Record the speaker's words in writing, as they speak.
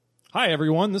Hi,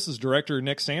 everyone. This is director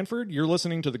Nick Sanford. You're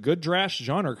listening to the Good Trash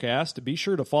Genre Cast. Be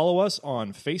sure to follow us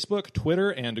on Facebook, Twitter,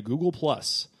 and Google+.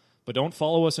 But don't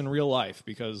follow us in real life,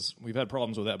 because we've had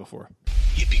problems with that before.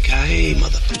 Yippee-ki-yay,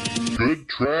 motherfucker. Good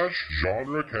Trash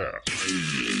Genre Cast.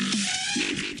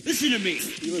 Listen to me.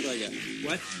 You look like a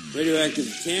What? radioactive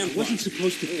tampon. Wasn't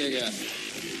supposed to. Look like a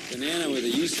banana with a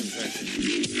yeast infection.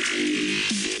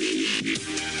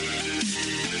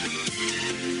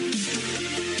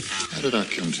 How did I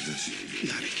come to this?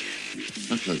 Not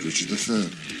again. I played Richard III.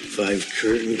 5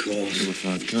 curtain calls. There were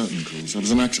 5 curtain calls. I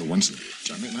was an actor once.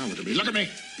 Damn it, now look at me. Look at me!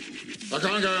 I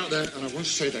can't go out there and I won't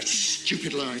say that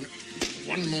stupid line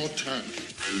one more time.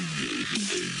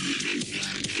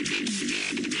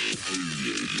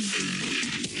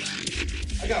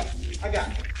 I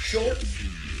got short,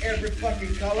 every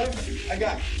fucking color. I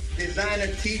got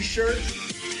designer t-shirts.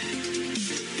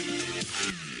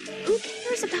 Who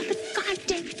cares about the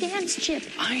goddamn dance chip?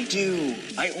 I do.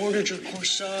 I ordered your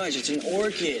corsage. It's an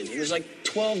orchid. It was like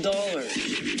 $12.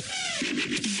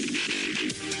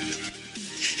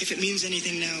 If it means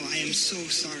anything now, I am so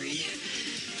sorry.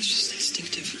 It's just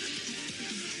instinctive.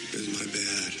 It was my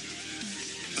bad.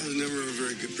 I was never a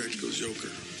very good practical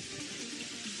joker.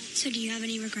 So do you have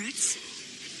any regrets?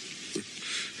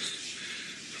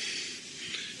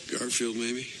 Garfield,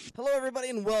 maybe? Hello, everybody,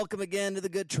 and welcome again to the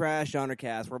Good Trash Genre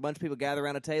Cast, where a bunch of people gather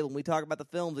around a table and we talk about the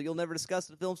films that you'll never discuss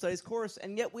in a film studies course,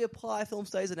 and yet we apply film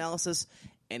studies analysis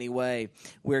anyway.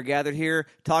 We're gathered here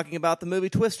talking about the movie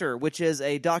Twister, which is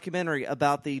a documentary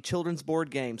about the children's board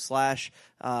game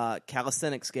 /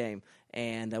 calisthenics game.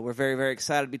 And we're very, very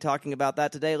excited to be talking about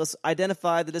that today. Let's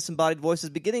identify the disembodied voices,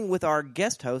 beginning with our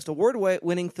guest host,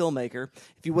 award-winning filmmaker.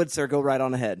 If you would, sir, go right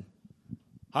on ahead.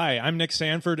 Hi, I'm Nick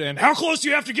Sanford, and how close do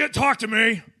you have to get? Talk to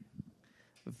me!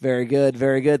 Very good,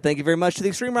 very good. Thank you very much. To the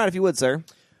extreme right, if you would, sir.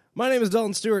 My name is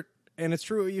Dalton Stewart, and it's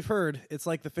true what you've heard. It's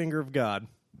like the finger of God.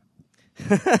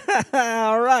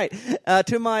 All right.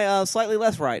 To my slightly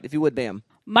less right, if you would, Bam.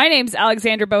 My name's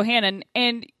Alexandra Bohannon,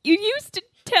 and you used to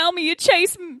tell me you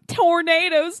chase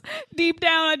tornadoes. Deep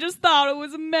down, I just thought it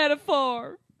was a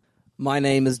metaphor. My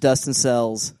name is Dustin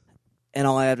Sells, and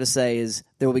all I have to say is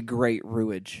there will be great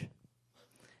ruage.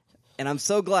 And I'm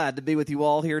so glad to be with you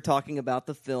all here talking about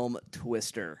the film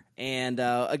Twister. And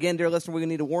again, dear listener, we're going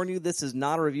to need to warn you, this is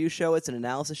not a review show. It's an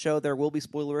analysis show. There will be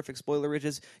spoilerific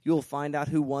spoilerages. You'll find out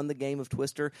who won the game of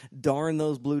Twister. Darn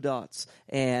those blue dots.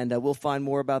 And we'll find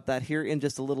more about that here in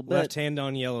just a little bit. Left hand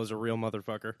on yellow is a real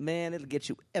motherfucker. Man, it'll get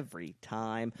you every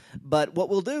time. But what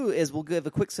we'll do is we'll give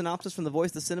a quick synopsis from the voice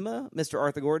of the cinema, Mr.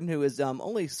 Arthur Gordon, who is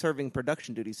only serving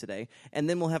production duties today. And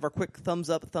then we'll have our quick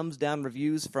thumbs up, thumbs down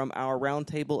reviews from our round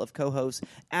table of co-hosts.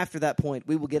 After that point,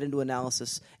 we will get into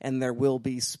analysis, and there will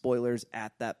be spoilers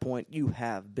at that point. You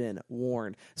have been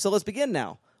warned. So let's begin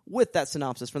now with that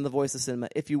synopsis from the voice of cinema.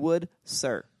 If you would,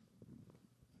 sir.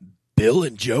 Bill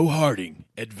and Joe Harding,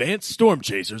 advanced storm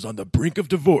chasers on the brink of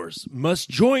divorce, must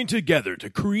join together to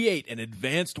create an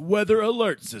advanced weather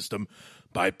alert system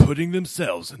by putting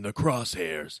themselves in the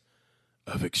crosshairs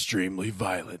of extremely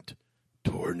violent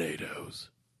tornadoes.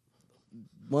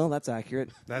 Well, that's accurate.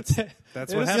 That's what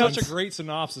It's happens. such a great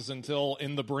synopsis until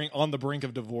on the brink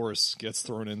of divorce gets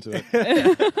thrown into it.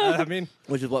 I mean,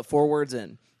 which is what 4 words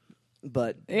in.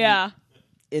 But yeah,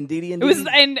 indeed. It was,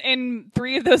 and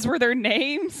 3 of those were their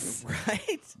names,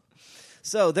 right?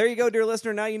 So there you go, dear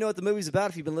listener. Now you know what the movie's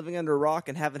about. If you've been living under a rock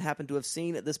and haven't happened to have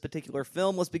seen this particular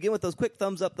film, let's begin with those quick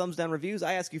thumbs up, thumbs down reviews.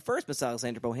 I ask you first, Miss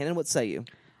Alexandra Bohannon, what say you?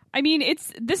 I mean,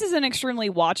 this is an extremely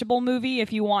watchable movie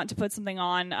if you want to put something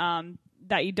on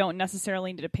that you don't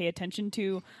necessarily need to pay attention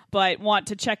to, but want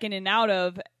to check in and out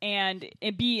of and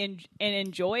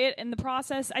enjoy it in the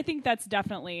process. I think that's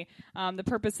definitely the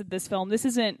purpose of this film. This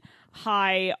isn't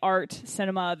high art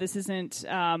cinema. This isn't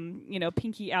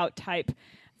pinky out type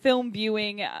film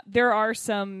viewing. There are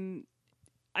some,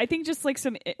 I think, just like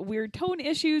some weird tone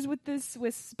issues with this,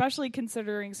 especially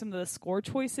considering some of the score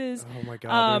choices. Oh my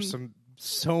God, there's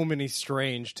so many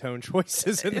strange tone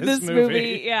choices in this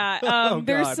movie. Yeah.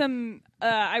 There's some.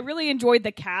 I really enjoyed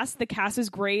the cast. The cast is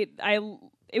great.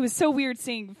 It was so weird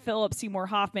seeing Philip Seymour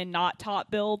Hoffman not top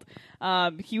billed.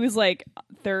 He was like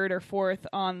 3rd or 4th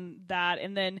on that,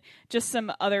 and then just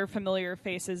some other familiar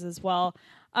faces as well.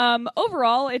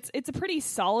 Overall, it's a pretty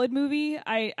solid movie.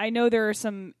 I know there are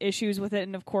some issues with it,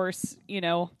 and of course,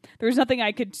 there's nothing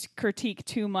I could critique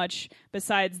too much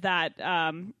besides that.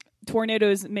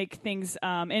 Tornadoes make things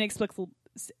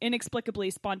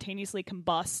inexplicably spontaneously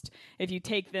combust if you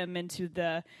take them into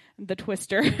the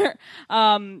Twister.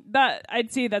 That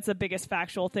I'd say that's the biggest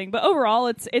factual thing. But overall,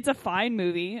 it's a fine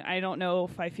movie. I don't know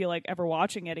if I feel like ever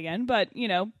watching it again, but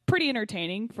pretty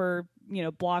entertaining for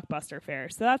blockbuster fare.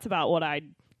 So that's about what I'd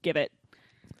give it.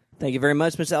 Thank you very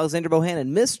much, Mr. Alexander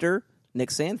Bohannon. Mr. Nick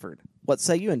Sanford, what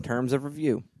say you in terms of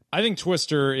review? I think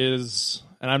Twister is,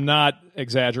 and I'm not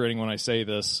exaggerating when I say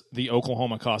this, the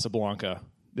Oklahoma Casablanca.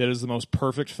 That is the most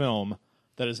perfect film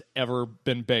that has ever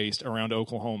been based around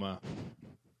Oklahoma.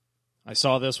 I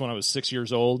saw this when I was 6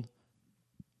 years old.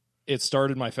 It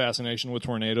started my fascination with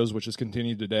tornadoes, which has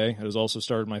continued today. It has also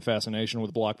started my fascination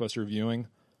with blockbuster viewing.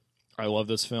 I love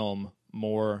this film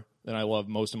more than I love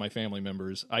most of my family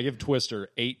members. I give Twister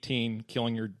 18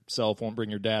 killing yourself won't bring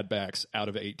your dad backs out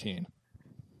of 18.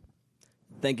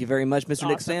 Thank you very much, Mr.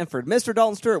 Nick Sanford. Mr.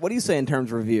 Dalton Stewart, what do you say in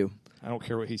terms of review? I don't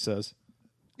care what he says.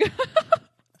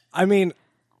 I mean,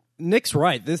 Nick's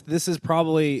right. This is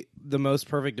probably the most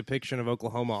perfect depiction of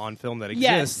Oklahoma on film that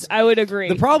exists. Yes, I would agree.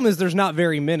 The problem is there's not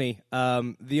very many.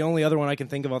 The only other one I can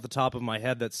think of off the top of my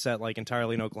head that's set like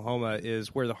entirely in Oklahoma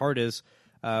is Where the Heart Is,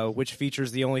 which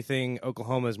features the only thing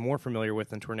Oklahoma is more familiar with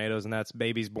than tornadoes, and that's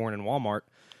babies born in Walmart.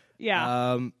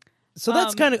 Yeah. So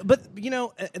that's kind of, but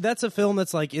that's a film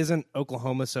that's like, isn't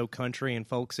Oklahoma so country and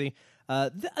folksy?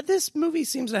 This movie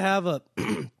seems to have a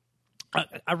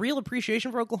real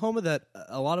appreciation for Oklahoma that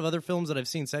a lot of other films that I've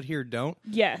seen set here don't.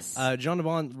 Yes. John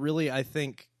DeBon really, I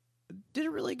think, did a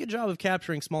really good job of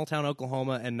capturing small town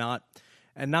Oklahoma and not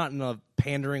in a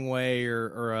pandering way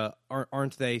or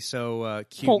aren't they so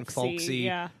cute and folksy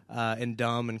and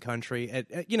dumb and country.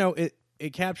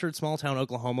 It captured small town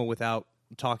Oklahoma without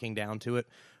talking down to it.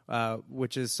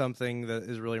 Which is something that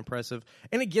is really impressive.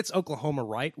 And it gets Oklahoma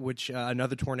right, which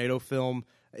another tornado film,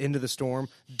 Into the Storm,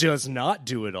 does not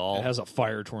do at all. It has a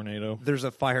fire tornado. There's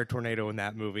a fire tornado in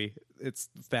that movie. It's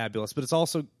fabulous. But it's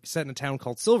also set in a town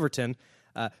called Silverton.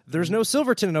 There's no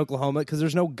Silverton in Oklahoma because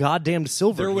there's no goddamn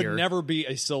silver There would here. never be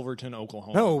a Silverton,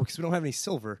 Oklahoma. No, because we don't have any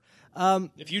silver.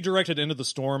 If you directed Into the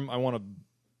Storm, I want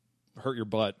to hurt your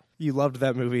butt. You loved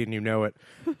that movie and you know it.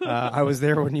 I was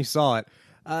there when you saw it.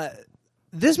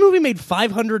 This movie made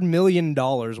 $500 million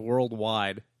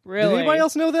worldwide. Really? Did anybody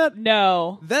else know that?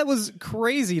 No. That was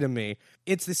crazy to me.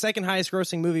 It's the second highest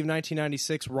grossing movie of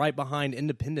 1996, right behind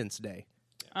Independence Day.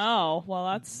 Oh, well,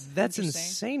 that's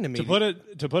insane to me. To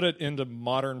put it into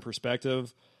modern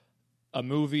perspective, a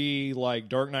movie like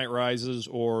Dark Knight Rises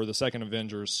or the second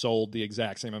Avengers sold the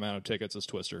exact same amount of tickets as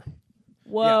Twister.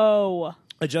 Whoa.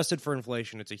 Yeah. Adjusted for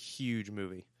inflation, it's a huge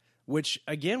movie. Which,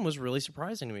 again, was really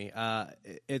surprising to me.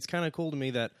 It's kind of cool to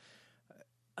me that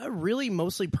a really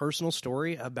mostly personal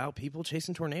story about people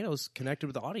chasing tornadoes connected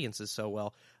with the audiences so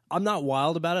well. I'm not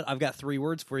wild about it. I've got 3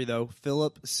 words for you, though.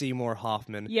 Philip Seymour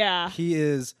Hoffman. Yeah. He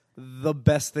is the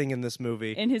best thing in this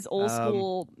movie. In his old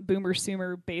school Boomer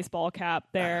Sooner baseball cap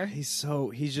there. He's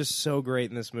just so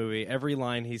great in this movie. Every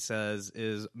line he says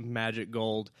is magic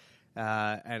gold.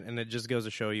 And it just goes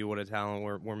to show you what a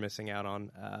talent we're missing out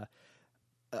on.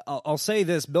 I'll say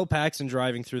this: Bill Paxton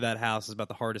driving through that house is about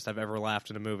the hardest I've ever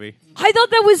laughed in a movie. I thought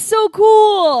that was so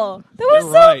cool. That was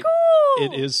You're so right. cool.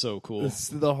 It is so cool. It's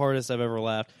the hardest I've ever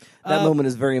laughed. That moment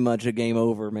is very much a game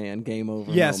over, man. Game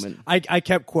over moment. I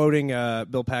kept quoting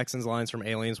Bill Paxton's lines from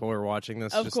Aliens while we were watching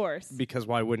this. Of course. Because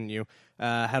why wouldn't you?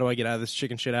 How do I get out of this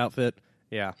chicken shit outfit?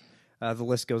 Yeah. The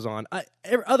list goes on.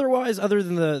 Otherwise, other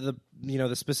than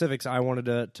the specifics, I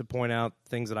wanted to point out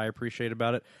things that I appreciate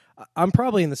about it. I'm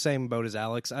probably in the same boat as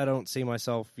Alex. I don't see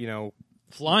myself,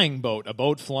 flying boat, a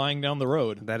boat flying down the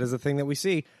road. That is a thing that we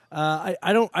see. I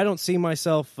don't see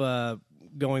myself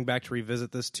going back to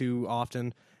revisit this too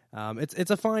often. It's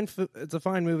a fine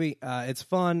movie. It's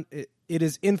fun. It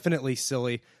is infinitely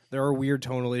silly. There are weird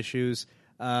tonal issues.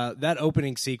 That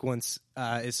opening sequence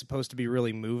is supposed to be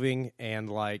really moving and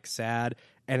like sad,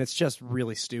 and it's just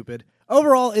really stupid.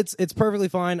 Overall, it's perfectly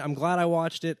fine. I'm glad I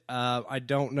watched it. I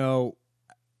don't know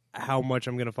how much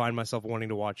I'm going to find myself wanting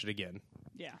to watch it again.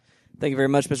 Yeah. Thank you very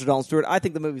much, Mr. Dalton Stewart. I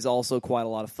think the movie's also quite a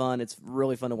lot of fun. It's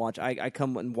really fun to watch. I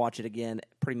come and watch it again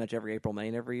pretty much every April, May,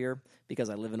 and every year because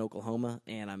I live in Oklahoma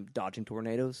and I'm dodging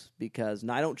tornadoes because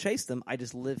I don't chase them. I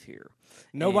just live here.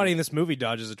 Nobody in this movie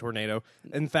dodges a tornado.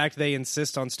 In fact, they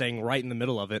insist on staying right in the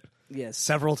middle of it. Yes.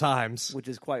 Several times. Which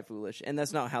is quite foolish. And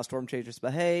that's not how storm chasers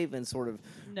behave, and sort of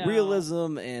No.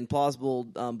 realism and plausible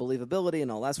believability and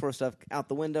all that sort of stuff out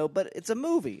the window. But it's a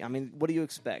movie. I mean, what do you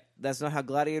expect? That's not how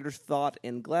gladiators fought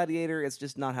in Gladiator. It's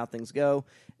just not how things go.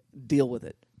 Deal with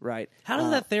it, right? How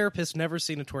does that therapist never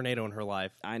seen a tornado in her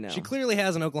life? I know. She clearly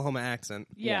has an Oklahoma accent.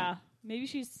 Yeah. Maybe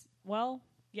she's,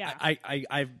 yeah.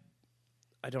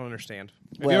 I don't understand.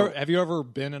 Have you ever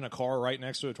been in a car right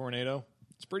next to a tornado?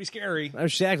 It's pretty scary.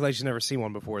 She acted like she's never seen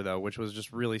one before, though, which was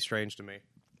just really strange to me.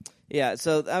 Yeah,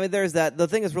 so I mean, there's that. The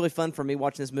thing that's really fun for me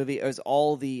watching this movie is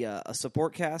all the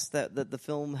support cast that the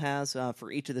film has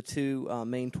for each of the two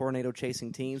main tornado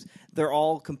chasing teams. They're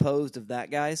all composed of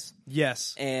that guys.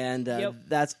 Yes, and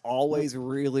that's always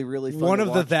really, really fun. One to of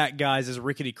watch. the that guys is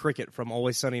Rickety Cricket from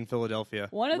Always Sunny in Philadelphia.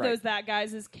 One of those that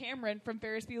guys is Cameron from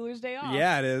Ferris Bueller's Day Off.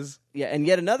 Yeah, it is. Yeah, and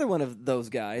yet another one of those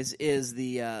guys is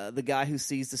the guy who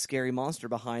sees the scary monster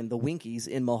behind the Winkies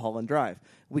in Mulholland Drive.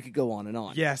 We could go on and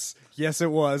on. Yes, it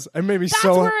was. It made me That's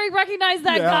so. where I recognized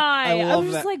that guy. I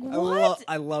was just like, what?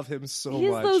 I love him so He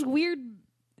has much. those weird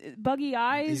buggy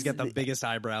eyes. He's got the biggest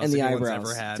eyebrows and the anyone's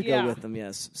eyebrows ever had to go with them.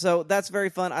 Yes, so that's very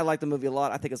fun. I like the movie a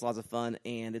lot. I think it's lots of fun,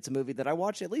 and it's a movie that I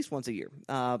watch at least once a year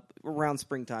around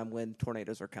springtime when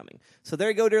tornadoes are coming. So there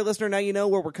you go, dear listener. Now you know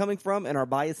where we're coming from and our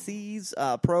biases,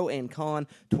 pro and con,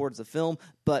 towards the film.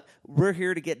 But we're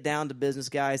here to get down to business,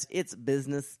 guys. It's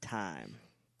business time.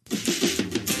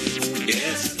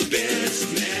 It's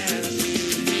business.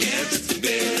 It's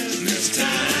business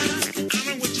time. I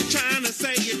know what you're trying to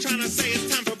say. You're trying to say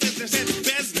it's time for business. It's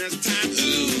business time.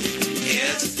 Ooh,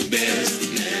 it's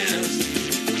business.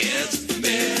 It's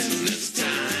business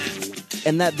time.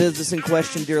 And that business in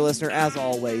question, dear listener, as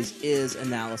always, is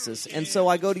analysis. And so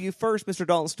I go to you first, Mr.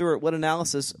 Dalton Stewart. What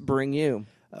analysis bring you?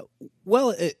 Well,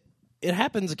 it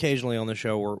happens occasionally on the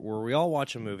show where we all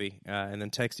watch a movie and then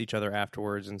text each other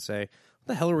afterwards and say,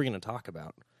 what the hell are we going to talk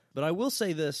about? But I will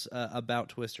say this about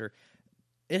Twister.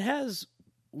 It has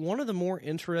one of the more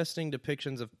interesting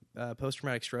depictions of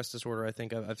post-traumatic stress disorder I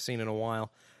think I've seen in a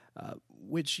while,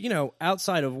 which,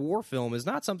 outside of war film is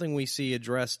not something we see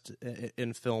addressed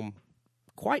in film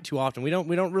quite too often. We don't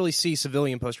really see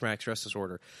civilian post-traumatic stress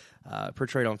disorder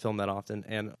portrayed on film that often.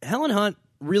 And Helen Hunt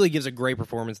really gives a great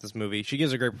performance in this movie. She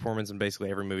gives a great performance in basically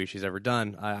every movie she's ever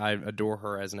done. I adore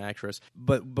her as an actress.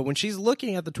 But when she's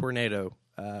looking at the tornado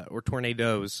or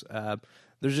tornadoes,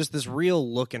 there's just this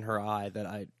real look in her eye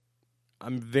that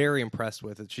I'm very impressed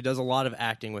with. She does a lot of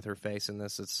acting with her face in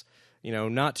this. It's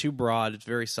not too broad. It's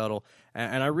very subtle,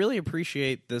 and I really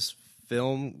appreciate this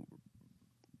film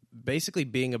basically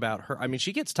being about her. I mean,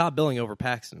 she gets top billing over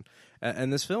Paxton,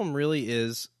 and this film really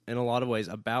is, in a lot of ways,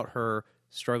 about her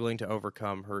struggling to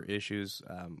overcome her issues,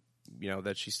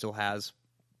 that she still has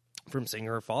from seeing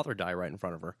her father die right in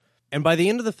front of her. And by the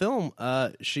end of the film,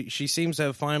 she seems to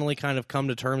have finally kind of come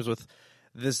to terms with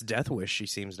this death wish she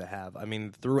seems to have. I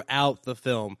mean, throughout the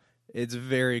film, it's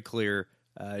very clear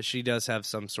she does have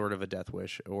some sort of a death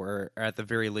wish, or at the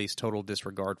very least, total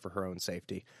disregard for her own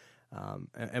safety.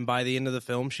 And by the end of the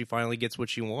film, she finally gets what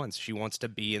she wants. She wants to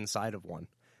be inside of one.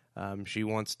 She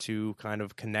wants to kind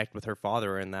of connect with her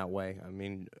father in that way. I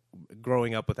mean,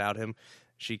 growing up without him,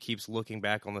 she keeps looking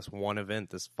back on this one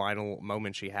event, this final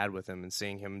moment she had with him, and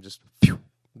seeing him just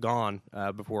gone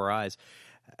before her eyes.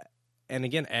 And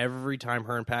again, every time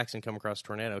her and Paxton come across a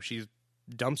tornado, she's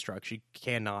dumbstruck. She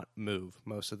cannot move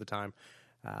most of the time,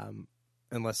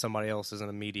 unless somebody else is in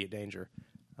immediate danger.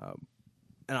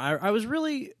 And I was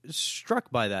really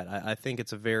struck by that. I think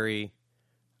it's a very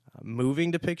moving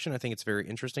depiction. I think it's a very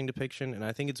interesting depiction, and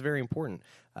I think it's very important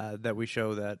that we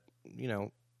show that,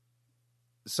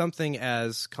 something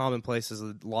as commonplace as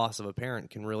the loss of a parent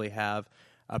can really have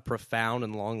a profound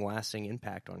and long-lasting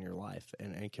impact on your life,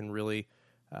 and can really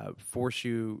force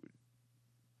you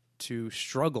to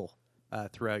struggle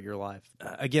throughout your life.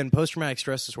 Again, post-traumatic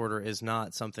stress disorder is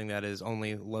not something that is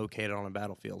only located on a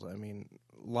battlefield. I mean,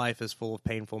 life is full of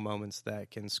painful moments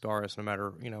that can scar us no matter,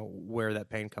 where that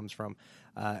pain comes from.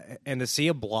 And to see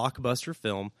a blockbuster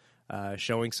film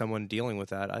showing someone dealing with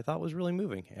that, I thought was really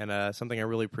moving, and something I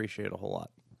really appreciate a whole lot.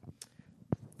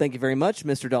 Thank you very much,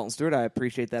 Mr. Dalton Stewart. I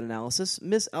appreciate that analysis.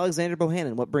 Miss Alexandra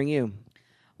Bohannon, what bring you?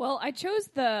 Well, I chose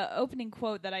the opening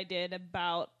quote that I did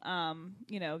about,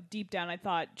 deep down I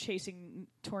thought chasing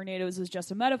tornadoes was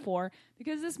just a metaphor,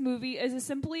 because this movie is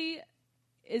simply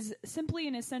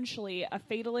and essentially a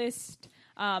fatalist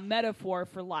metaphor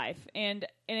for life. And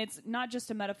it's not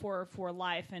just a metaphor for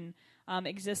life and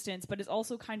existence, but it's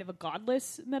also kind of a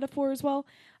godless metaphor as well,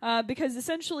 because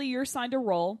essentially you're assigned a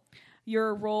role.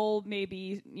 Your role may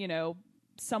be,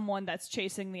 someone that's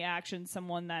chasing the action,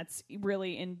 someone that's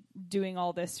really in doing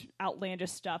all this outlandish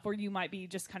stuff, or you might be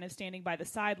just kind of standing by the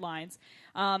sidelines.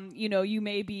 You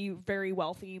may be very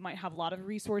wealthy, you might have a lot of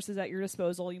resources at your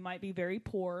disposal, you might be very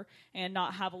poor and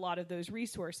not have a lot of those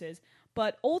resources.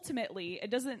 But ultimately, it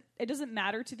doesn't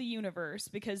matter to the universe,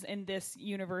 because in this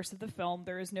universe of the film,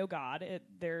 there is no God.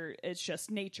 It's just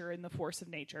nature and the force of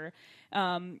nature.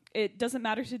 It doesn't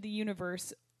matter to the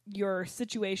universe your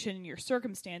situation, your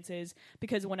circumstances,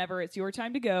 because whenever it's your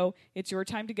time to go, it's your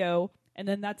time to go, and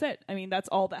then that's it. I mean, that's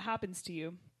all that happens to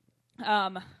you.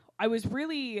 I was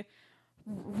really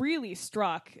really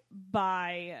struck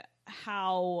by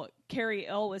how Cary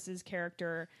Elwes's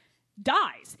character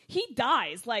dies. He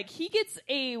dies. Like, he gets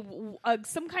a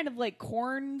some kind of like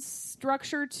corn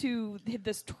structure to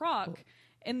this truck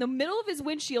in the middle of his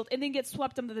windshield and then gets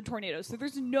swept under the tornado. So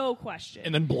there's no question.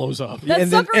 And then blows up. That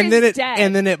sucker is dead.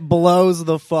 And then it blows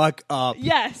the fuck up.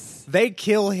 Yes. They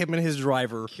kill him and his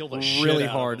driver really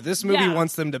hard. This movie Yeah.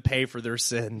 wants them to pay for their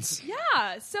sins.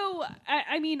 Yeah, so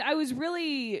I mean, I was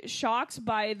really shocked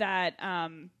by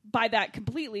that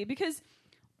completely, because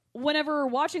whenever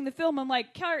watching the film, I'm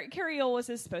like, Cary Elwes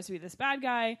is supposed to be this bad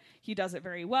guy. He does it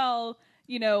very well,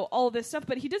 all this stuff,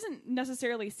 but he doesn't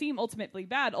necessarily seem ultimately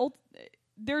bad.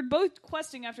 They're both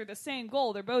questing after the same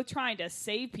goal. They're both trying to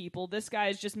save people. This guy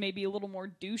is just maybe a little more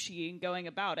douchey in going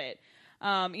about it,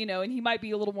 and he might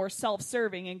be a little more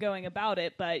self-serving in going about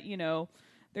it, but,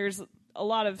 there's a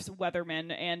lot of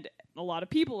weathermen and a lot of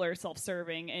people are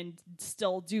self-serving and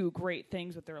still do great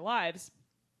things with their lives.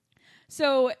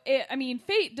 So,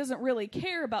 fate doesn't really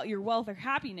care about your wealth or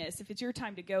happiness. If it's your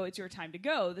time to go, it's your time to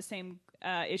go. The same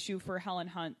issue for Helen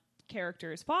Hunt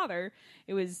character's father.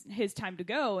 It was his time to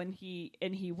go, and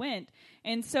he went.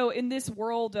 And so in this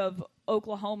world of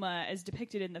Oklahoma as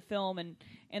depicted in the film,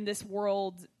 and this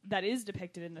world that is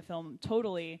depicted in the film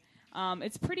totally,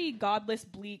 it's pretty godless,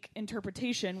 bleak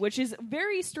interpretation, which is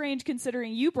very strange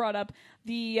considering you brought up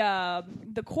the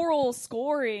choral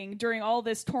scoring during all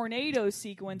this tornado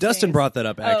sequence. Dustin brought that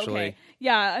up, actually. Okay.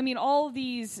 Yeah, all of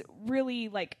these really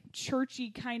like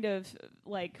churchy kind of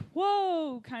like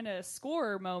whoa kind of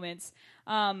score moments.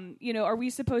 Are we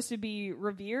supposed to be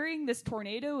revering this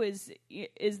tornado? Is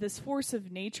this force of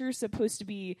nature supposed to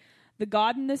be the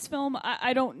God in this film?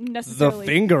 I don't necessarily...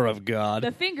 The finger of God.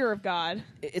 The finger of God.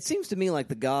 It seems to me like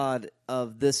the God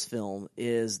of this film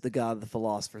is the God of the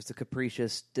philosophers, the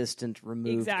capricious, distant,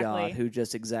 removed God who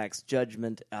just exacts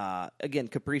judgment, again,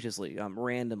 capriciously,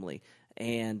 randomly,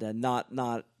 and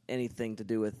not anything to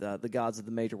do with the gods of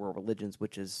the major world religions,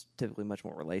 which is typically much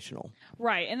more relational.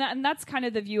 Right, and that's kind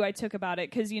of the view I took about it,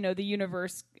 because, the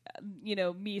universe,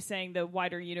 me saying the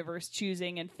wider universe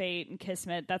choosing and fate and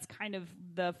kismet, that's kind of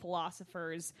the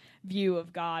philosopher's view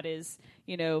of God is,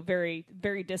 very,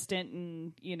 very distant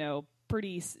and,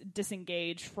 pretty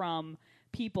disengaged from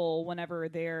people whenever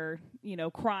they're,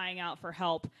 crying out for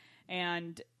help.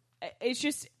 And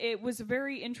it was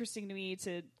very interesting to me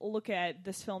to look at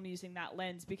this film using that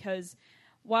lens, because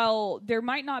while there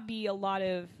might not be a lot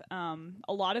of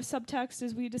subtext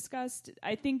as we discussed,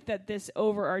 I think that this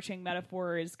overarching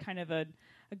metaphor is kind of a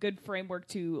good framework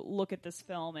to look at this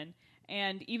film.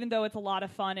 And even though it's a lot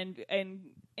of fun and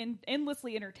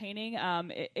endlessly entertaining,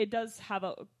 it does have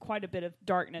quite a bit of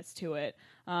darkness to it,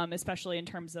 especially in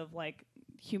terms of like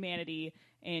humanity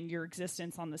and your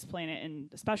existence on this planet, and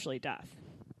especially death.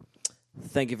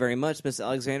 Thank you very much, Miss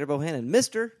Alexandra Bohannon.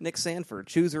 Mr. Nick Sanford,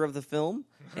 chooser of the film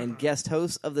and guest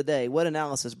host of the day. What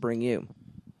analysis bring you?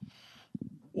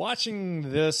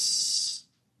 Watching this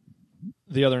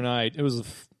the other night, it was,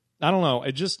 I don't know,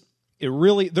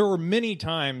 there were many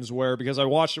times where, because I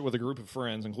watched it with a group of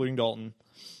friends, including Dalton,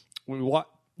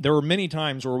 there were many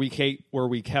times where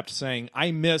we kept saying,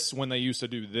 I miss when they used to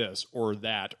do this or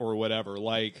that or whatever,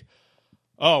 like,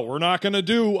 oh, we're not going to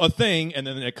do a thing, and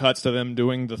then it cuts to them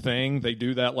doing the thing. They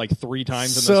do that like 3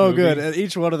 times in this movie. So good, and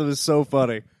each one of them is so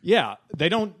funny. Yeah, they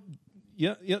don't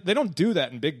do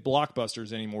that in big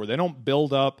blockbusters anymore. They don't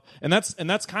build up, and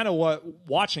that's kind of what,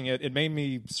 watching it made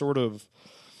me sort of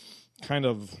kind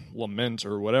of lament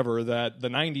or whatever that the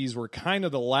 90s were kind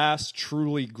of the last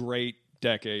truly great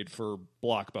decade for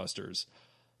blockbusters.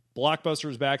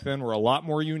 Blockbusters back then were a lot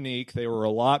more unique. They were a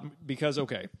lot, because,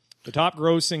 okay, the top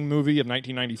grossing movie of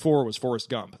 1994 was Forrest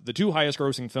Gump. The 2 highest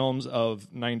grossing films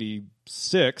of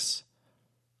 96,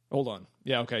 hold on.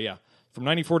 Yeah, okay, yeah. From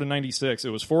 94 to 96, it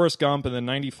was Forrest Gump, and then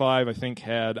 95, I think,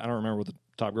 I don't remember what the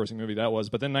top grossing movie that was,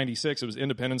 but then 96, it was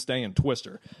Independence Day and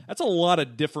Twister. That's a lot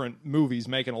of different movies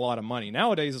making a lot of money.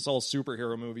 Nowadays, it's all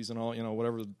superhero movies and all,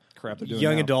 whatever the crap they're doing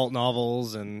Young now. adult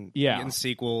novels and getting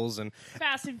sequels and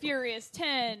Fast and Furious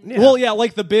 10. Yeah. Well, yeah,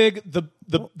 like the big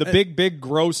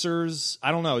grossers. I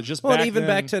don't know. It's just back even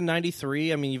then, back to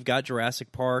 93. I mean, you've got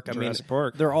Jurassic Park. Jurassic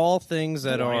Park. They're all things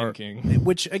that Lion are, King.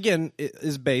 which again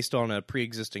is based on a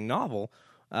pre-existing novel.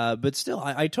 But still,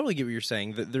 I totally get what you're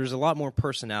saying. That there's a lot more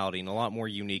personality and a lot more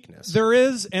uniqueness. There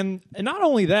is, and not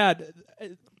only that,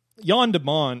 Jan de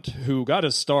Bont, who got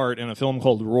his start in a film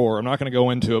called Roar, I'm not going to go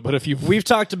into it, but if we've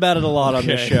talked about it a lot on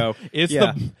this show.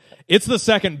 It's the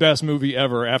second best movie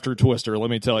ever after Twister, let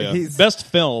me tell you. Best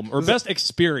film or best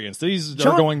experience. These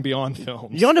are going beyond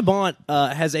films. Jan de Bont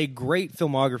has a great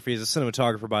filmography as a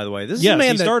cinematographer, by the way. This is yes, a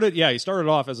man he started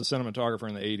off as a cinematographer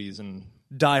in the 80s. And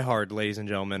Die Hard, ladies and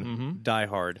gentlemen. Die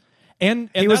Hard. And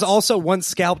he was also once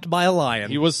scalped by a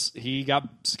lion. He got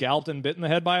scalped and bit in the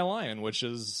head by a lion, which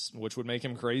would make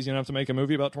him crazy enough to make a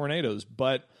movie about tornadoes.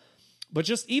 But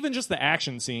just the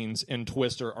action scenes in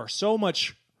Twister are so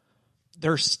much.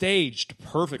 They're staged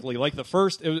perfectly. Like the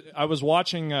first, I was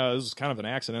watching. It was kind of an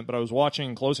accident, but I was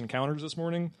watching Close Encounters this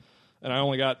morning, and I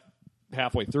only got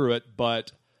halfway through it.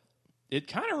 But it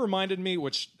kind of reminded me,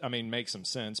 which I mean makes some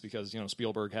sense because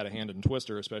Spielberg had a hand in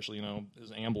Twister, especially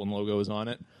his Amblin logo is on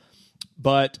it.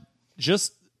 But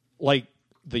just like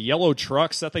the yellow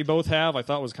trucks that they both have, I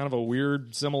thought was kind of a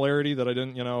weird similarity that I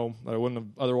didn't, I wouldn't have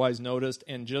otherwise noticed,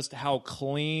 and just how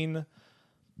clean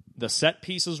the set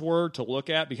pieces were to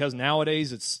look at, because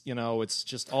nowadays it's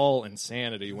just all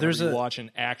insanity whenever you watch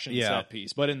an action set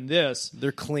piece. But in this,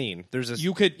 they're clean.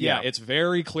 It's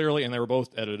very clearly, and they were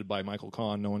both edited by Michael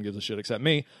Kahn. No one gives a shit except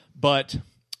me. But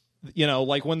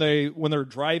like when they're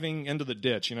driving into the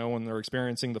ditch, when they're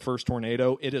experiencing the first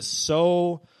tornado, it is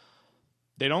so.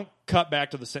 They don't cut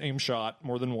back to the same shot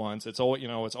more than once. It's always,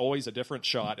 it's always a different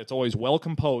shot. It's always well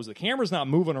composed. The camera's not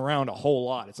moving around a whole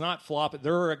lot. It's not flopping.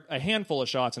 There are a handful of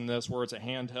shots in this where it's a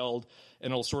handheld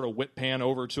and it'll sort of whip pan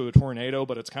over to a tornado,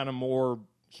 but it's kind of more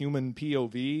human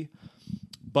POV.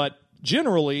 But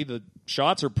generally, the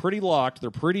shots are pretty locked. They're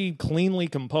pretty cleanly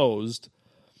composed.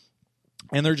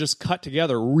 And they're just cut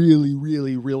together really,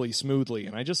 really, really smoothly.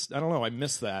 And I don't know, I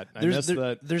miss that.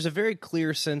 There's a very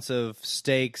clear sense of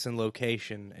stakes and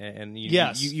location. And you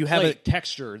have a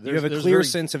texture. You have a clear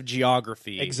sense of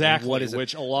geography. Exactly. What is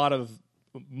which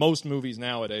most movies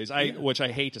nowadays, which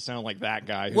I hate to sound like that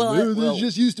guy. This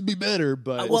just used to be better.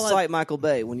 But cite Michael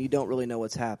Bay when you don't really know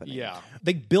what's happening. Yeah,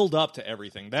 they build up to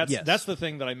everything. That's the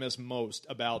thing that I miss most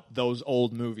about those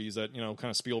old movies that kind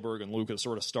of Spielberg and Lucas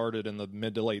sort of started in the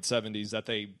mid to late 70s that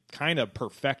they kind of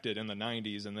perfected in the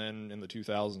 90s, and then in the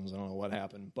 2000s I don't know what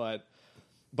happened, but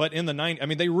in the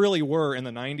 90s, they really were in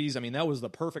the 90s. That was the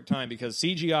perfect time because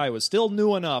CGI was still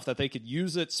new enough that they could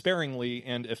use it sparingly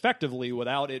and effectively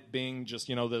without it being just,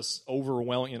 this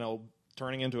overwhelming,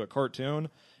 turning into a cartoon.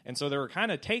 And so they were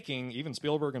kind of taking, even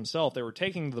Spielberg himself, they were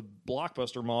taking the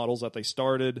blockbuster models that they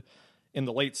started in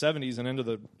the late 70s and into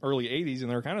the early 80s, and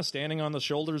they were kind of standing on the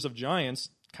shoulders of giants,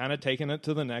 kind of taking it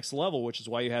to the next level, which is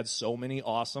why you had so many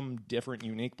awesome, different,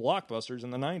 unique blockbusters in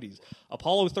the 90s.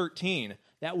 Apollo 13...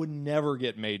 that would never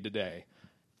get made today.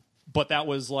 But that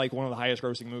was like one of the highest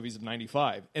grossing movies of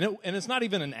 95. And it's not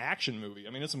even an action movie.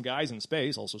 It's some guys in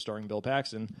space, also starring Bill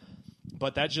Paxton.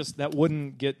 But that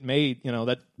wouldn't get made,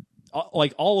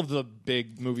 like all of the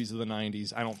big movies of the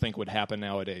 90s, I don't think would happen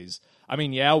nowadays.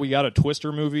 We got a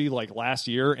Twister movie like last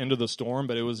year, Into the Storm,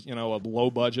 but it was, a low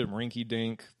budget,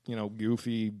 rinky-dink,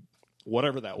 goofy,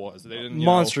 whatever that was. They didn't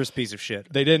monstrous piece of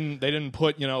shit. They didn't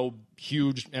put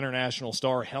huge international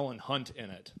star Helen Hunt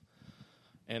in it,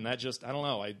 and that just I don't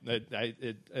know.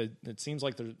 It seems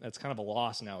like that's kind of a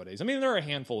loss nowadays. There are a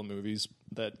handful of movies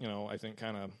that I think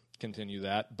kind of continue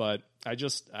that, but I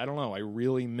don't know. I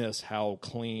really miss how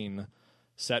clean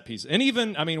set pieces, and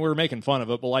even we were making fun of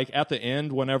it, but like at the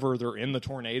end, whenever they're in the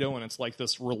tornado and it's like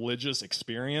this religious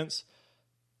experience.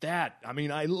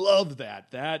 I love that.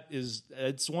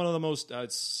 It's one of the most,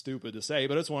 it's stupid to say,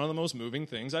 but it's one of the most moving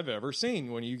things I've ever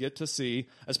seen when you get to see,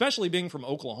 especially being from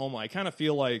Oklahoma. I kind of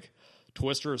feel like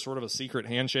Twister is sort of a secret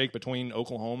handshake between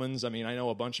Oklahomans. I know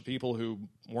a bunch of people who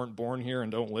weren't born here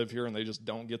and don't live here and they just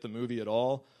don't get the movie at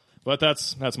all, but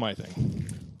that's my thing.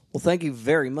 Well, thank you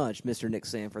very much, Mr. Nick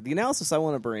Sanford. The analysis I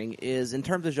want to bring is in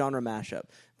terms of genre mashup,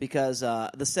 because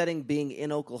the setting being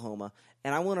in Oklahoma,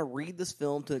 and I want to read this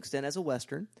film to an extent as a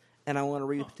Western, and I want to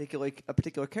read a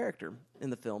particular character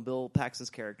in the film, Bill Paxton's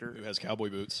character. Who has cowboy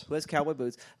boots.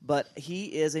 But he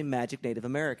is a magic Native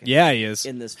American. Yeah, he is.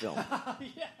 In this film.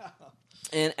 Yeah.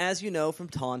 And as you know from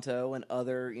Tonto and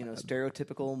other,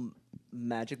 stereotypical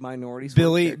magic minorities.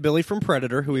 Billy from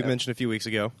Predator, who we mentioned a few weeks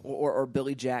ago. Or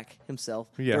Billy Jack himself.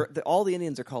 Yeah. All the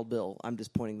Indians are called Bill. I'm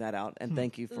just pointing that out. And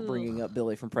thank you for bringing up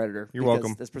Billy from Predator. You're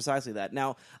welcome. That's precisely that.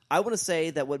 Now, I want to say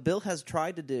that what Bill has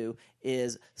tried to do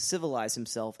is civilize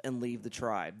himself and leave the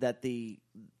tribe. That the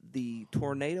the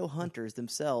tornado hunters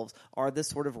themselves are this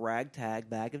sort of ragtag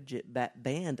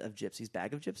band of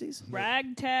gypsies.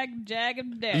 Ragtag, jag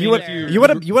of death. You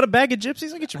want a bag of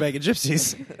gypsies? I'll get you a bag of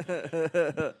gypsies.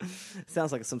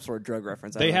 Sounds like some sort of drug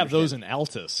reference. They have those in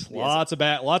Altus. Lots of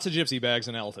gypsy bags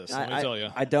in Altus. Let me tell you.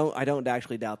 I don't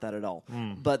actually doubt that at all.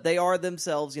 But they are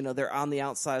themselves, they're on the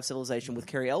outside of civilization, with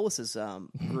Cary Elwes's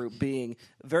group being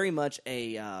very much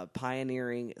a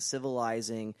pioneering,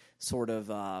 civilizing sort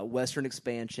of Western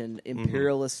expansion,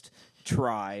 imperialist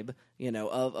tribe,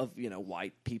 of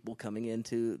white people coming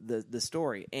into the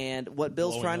story. And what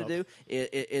Bill's trying to do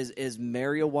is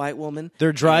marry a white woman.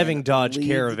 They're driving Dodge lead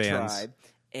the Caravans. tribe.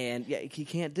 And he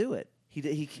can't do it.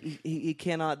 He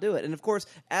cannot do it. And of course,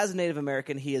 as a Native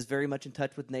American, he is very much in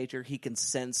touch with nature. He can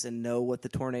sense and know what the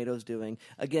tornado's doing.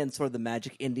 Again, sort of the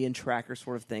magic Indian tracker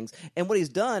sort of things. And what he's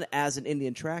done as an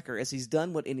Indian tracker is he's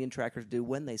done what Indian trackers do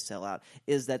when they sell out,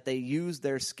 is that they use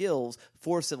their skills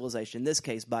for civilization. In this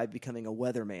case, by becoming a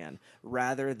weatherman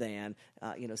rather than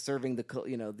serving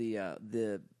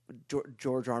the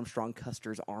George Armstrong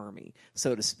Custer's army,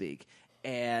 so to speak.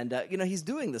 And, he's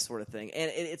doing this sort of thing.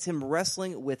 And it's him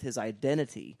wrestling with his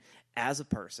identity as a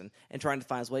person and trying to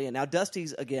find his way in. Now,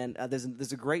 Dusty's, again,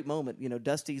 there's a great moment.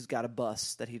 Dusty's got a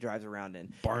bus that he drives around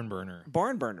in. Barn burner.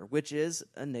 Barn burner, which is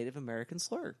a Native American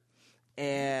slur.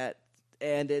 And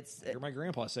it's... I hear my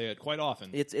grandpa say it quite often.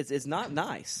 It's not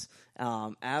nice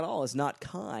at all. It's not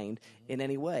kind in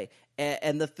any way.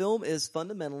 And the film is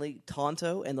fundamentally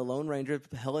Tonto and the Lone Ranger,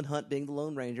 Helen Hunt being the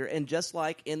Lone Ranger. And just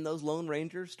like in those Lone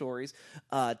Ranger stories,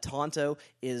 Tonto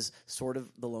is sort of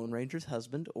the Lone Ranger's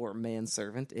husband, or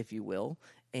manservant, if you will.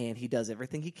 And he does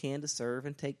everything he can to serve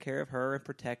and take care of her and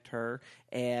protect her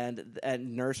and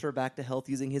nurse her back to health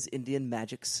using his Indian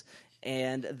magics.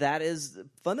 And that is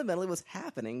fundamentally what's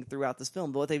happening throughout this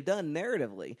film. But what they've done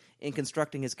narratively in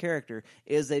constructing his character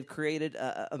is they've created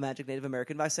a magic Native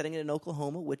American by setting it in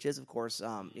Oklahoma, which is, of course,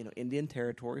 Indian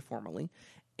territory formerly.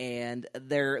 And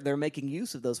they're making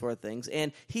use of those sort of things.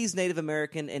 And he's Native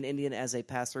American and Indian as a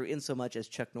pass-through, in so much as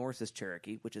Chuck Norris's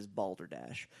Cherokee, which is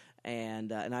Balderdash.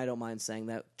 And I don't mind saying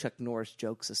that, Chuck Norris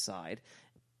jokes aside.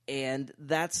 And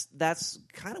that's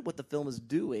kind of what the film is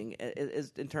doing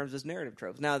is in terms of its narrative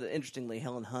tropes. Now, interestingly,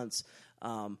 Helen Hunt's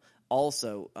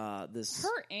also this...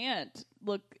 Her aunt,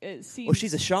 seems... Well,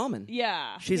 she's a shaman.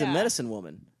 Yeah. She's a medicine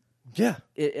woman. Yeah.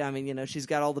 She's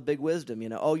got all the big wisdom.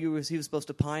 He was supposed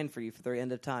to pine for you for the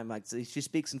end of time. Like, so she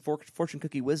speaks in fortune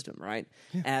cookie wisdom, right?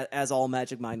 Yeah. As all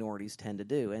magic minorities tend to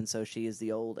do. And so she is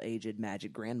the old, aged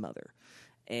magic grandmother.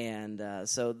 And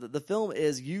so the film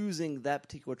is using that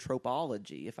particular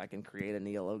tropology, if I can create a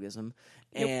neologism,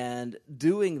 and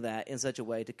doing that in such a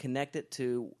way to connect it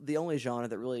to the only genre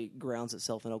that really grounds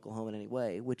itself in Oklahoma in any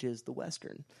way, which is the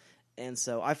Western. And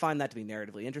so I find that to be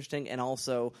narratively interesting and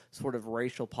also sort of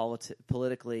racial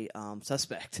politically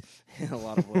suspect in a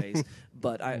lot of ways.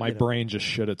 But my brain just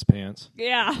shit its pants.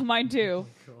 Yeah, mine too.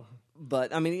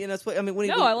 But I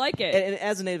like it. And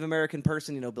as a Native American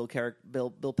person,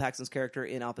 Bill Paxton's character,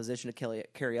 in opposition to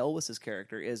Cary Elwes's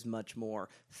character, is much more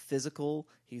physical.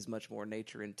 He's much more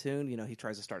nature in tune. He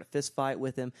tries to start a fist fight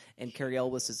with him, and Cary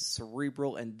Elwes is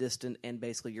cerebral and distant and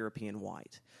basically European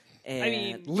white.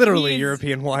 And literally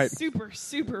European white. Super,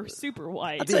 super, super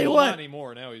white. I'll tell you what. Not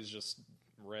anymore. Now he's just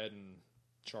red and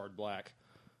charred black.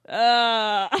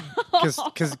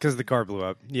 Because the car blew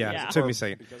up. Yeah. It took me a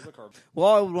second. Well,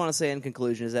 all I would want to say in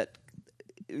conclusion is that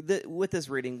with this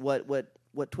reading,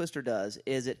 what Twister does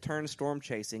is it turns storm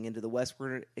chasing into the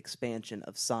westward expansion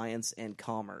of science and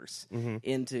commerce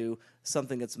into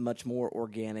something that's much more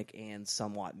organic and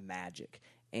somewhat magic.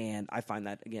 And I find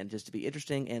that, again, just to be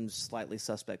interesting and slightly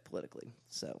suspect politically.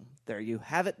 So there you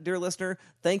have it, dear listener.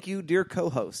 Thank you, dear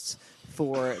co-hosts,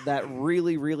 for that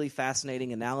really, really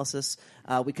fascinating analysis.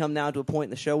 We come now to a point in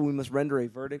the show where we must render a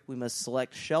verdict. We must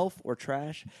select shelf or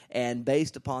trash. And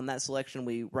based upon that selection,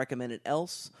 we recommend an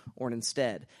else or an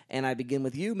instead. And I begin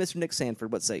with you, Mr. Nick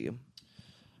Sanford. What say you?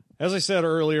 As I said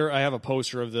earlier, I have a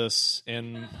poster of this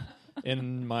in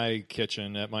my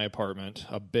kitchen at my apartment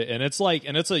a bit, and it's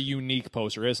a unique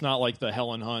poster. It's not like the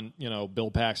Helen Hunt,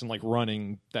 Bill Paxton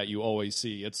running that you always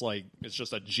see. It's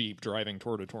just a Jeep driving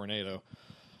toward a tornado.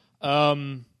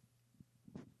 So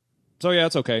yeah,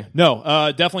 it's okay. No,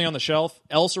 definitely on the shelf.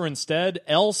 Else or instead.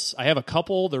 Else, I have a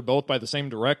couple. They're both by the same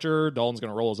director. Dalton's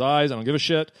gonna roll his eyes. I don't give a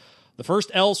shit. The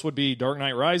first else would be Dark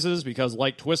Knight Rises, because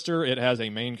like Twister, it has a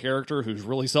main character who's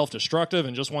really self-destructive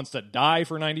and just wants to die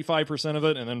for 95% of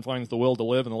it and then finds the will to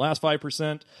live in the last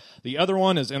 5%. The other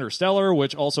one is Interstellar,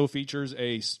 which also features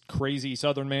a crazy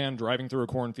southern man driving through a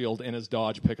cornfield in his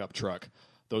Dodge pickup truck.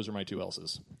 Those are my two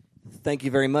elses. Thank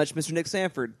you very much, Mr. Nick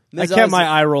Sanford. I kept my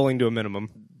eye rolling to a minimum.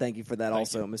 Thank you for that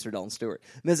also, Mr. Dalton Stewart.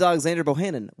 Ms. Alexandra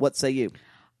Bohannon, what say you?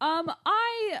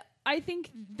 I think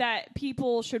that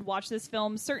people should watch this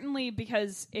film, certainly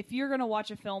because if you're going to watch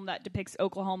a film that depicts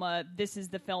Oklahoma, this is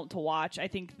the film to watch. I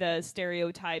think the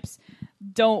stereotypes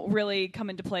don't really come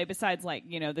into play besides, like,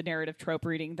 you know, the narrative trope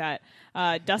reading that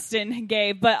Dustin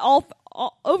gave. But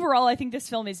overall, I think this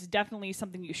film is definitely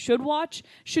something you should watch.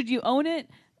 Should you own it?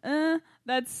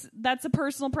 That's a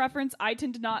personal preference. I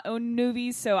tend to not own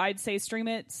movies, so I'd say stream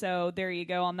it. So there you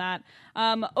go on that.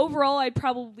 Overall, I'd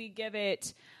probably give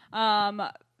it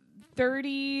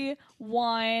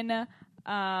 31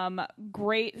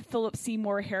 great Philip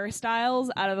Seymour hairstyles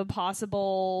out of a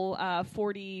possible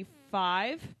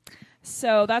 45.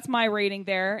 So that's my rating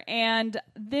there. And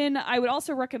then I would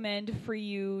also recommend for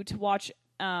you to watch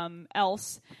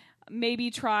Else.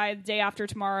 Maybe try The Day After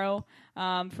Tomorrow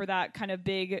for that kind of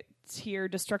big tier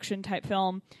destruction type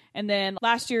film. And then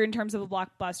last year, in terms of a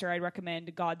blockbuster, I'd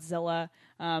recommend Godzilla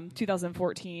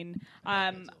 2014.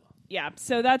 Yeah,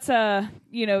 so that's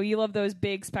you love those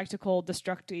big spectacle,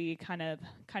 destructy kind of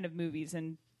movies,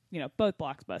 and both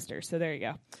blockbusters. So there you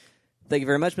go. Thank you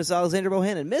very much, Miss Alexandra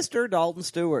Bohannon. Mr. Dalton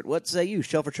Stewart, what say you?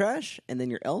 Shelf or trash, and then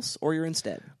your else or your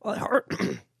instead? Well,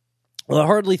 I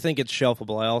hardly think it's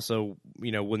shelfable. I also,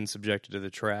 wouldn't subject it to the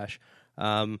trash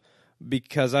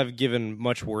because I've given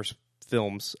much worse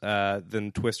films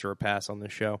than Twister a pass on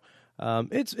this show.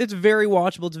 It's very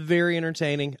watchable. It's very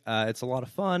entertaining. It's a lot of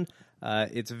fun.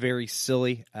 It's very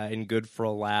silly and good for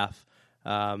a laugh.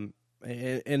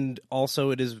 And also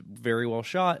it is very well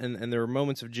shot, and there are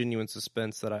moments of genuine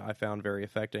suspense that I found very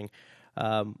affecting.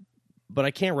 But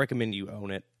I can't recommend you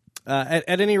own it.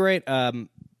 At any rate,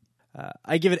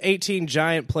 I give it 18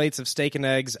 giant plates of steak and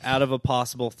eggs out of a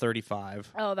possible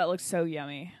 35. Oh, that looks so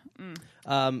yummy.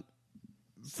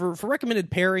 For recommended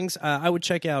pairings, I would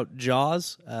check out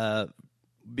Jaws,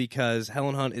 because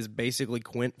Helen Hunt is basically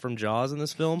Quint from Jaws in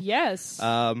this film. Yes,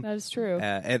 that is true.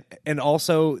 And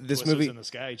also this Twister's movie in the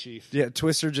sky, Chief. Yeah,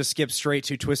 Twister just skips straight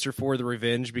to Twister 4: The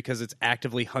Revenge because it's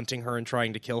actively hunting her and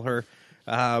trying to kill her.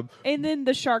 And then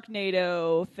the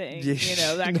Sharknado thing,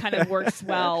 that kind of works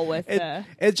well with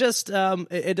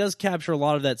it does capture a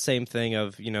lot of that same thing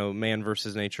of, man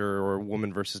versus nature or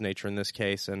woman versus nature in this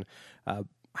case, and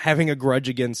having a grudge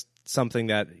against something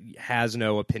that has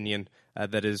no opinion,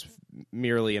 that is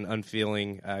merely an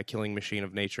unfeeling killing machine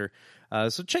of nature.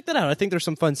 So check that out. I think there's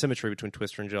some fun symmetry between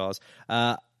Twister and Jaws.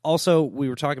 Also, we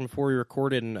were talking before we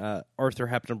recorded, and Arthur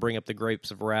happened to bring up The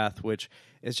Grapes of Wrath, which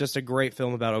is just a great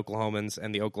film about Oklahomans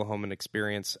and the Oklahoman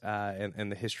experience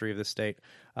and the history of the state.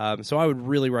 So I would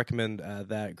really recommend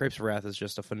that. Grapes of Wrath is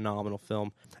just a phenomenal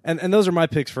film. And those are my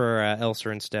picks for Else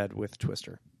or Instead with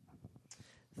Twister.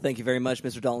 Thank you very much,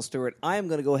 Mr. Dalton Stewart. I am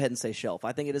going to go ahead and say shelf.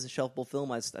 I think it is a shelfable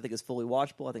film. I think it's fully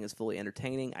watchable. I think it's fully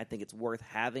entertaining. I think it's worth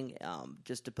having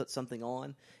just to put something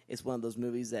on. It's one of those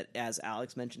movies that, as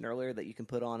Alex mentioned earlier, that you can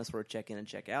put on and sort of check in and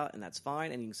check out, and that's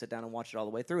fine. And you can sit down and watch it all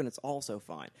the way through, and it's also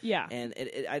fine. Yeah. And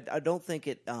I don't think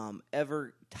it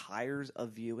ever tires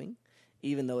of viewing,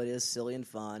 even though it is silly and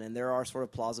fun, and there are sort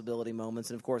of plausibility moments.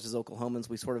 And, of course, as Oklahomans,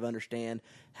 we sort of understand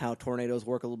how tornadoes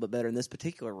work a little bit better in this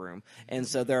particular room. And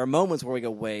so there are moments where we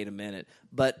go, wait a minute.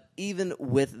 But even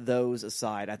with those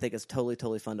aside, I think it's totally,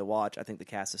 totally fun to watch. I think the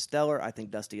cast is stellar. I think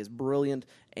Dusty is brilliant,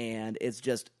 and it's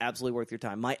just absolutely worth your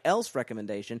time. My else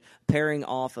recommendation, pairing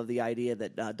off of the idea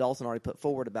that Dalton already put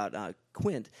forward about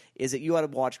Quint, is that you ought to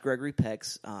watch Gregory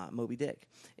Peck's Moby Dick,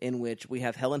 in which we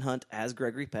have Helen Hunt as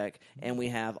Gregory Peck, and we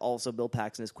have also Bill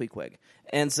Paxton as Queequeg.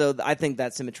 And so I think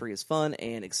that symmetry is fun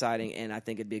and exciting, and I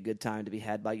think it'd be a good time to be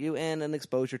had by you, and an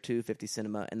exposure to 50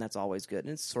 cinema, and that's always good.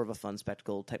 And it's sort of a fun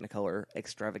spectacle, Technicolor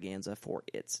extravaganza for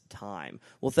its time.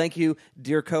 Well, thank you,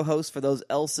 dear co-host, for those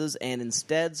else's and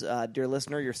insteads. Dear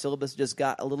listener, your syllabus just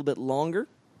got a little bit longer.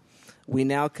 We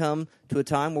now come to a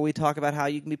time where we talk about how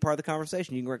you can be part of the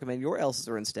conversation. You can recommend your else's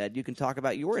or instead. You can talk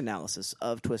about your analysis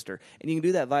of Twister. And you can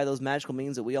do that via those magical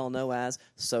means that we all know as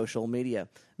social media.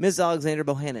 Ms. Alexandra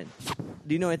Bohannon,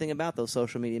 do you know anything about those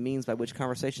social media means by which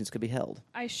conversations could be held?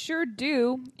 I sure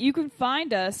do. You can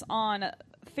find us on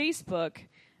Facebook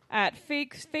at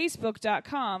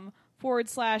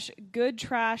facebook.com/Good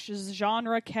Trash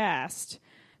Genre Cast.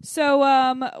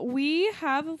 So we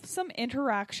have some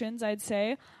interactions, I'd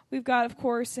say. We've got, of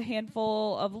course, a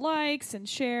handful of likes and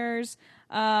shares.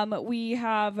 We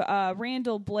have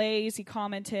Randall Blaze. He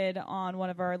commented on one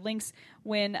of our links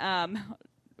when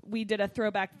we did a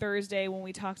Throwback Thursday when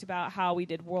we talked about how we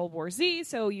did World War Z,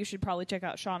 so you should probably check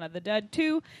out Shaun of the Dead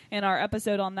 2 and our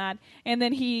episode on that. And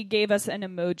then he gave us an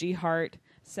emoji heart.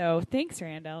 So thanks,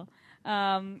 Randall.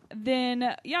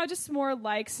 then just more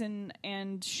likes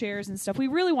and shares and stuff. We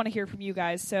really want to hear from you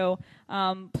guys. So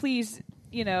please,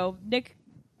 Nick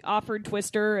offered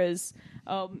Twister as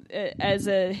a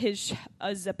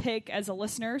pick as a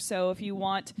listener. So if you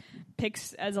want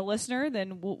picks as a listener,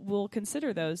 then we'll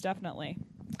consider those definitely.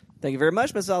 Thank you very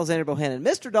much, Ms. Alexander Bohannon.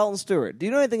 Mr. Dalton Stewart, do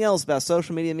you know anything else about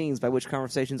social media means by which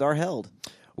conversations are held?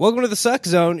 Welcome to the Suck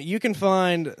Zone. You can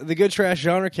find the Good Trash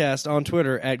Genrecast on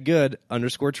Twitter at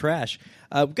good_trash.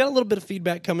 We've got a little bit of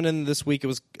feedback coming in this week. It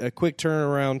was a quick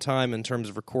turnaround time in terms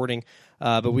of recording,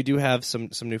 but we do have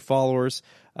some new followers.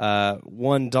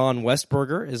 One, Don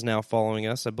Westberger, is now following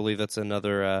us. I believe that's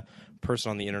another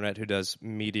person on the internet who does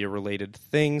media-related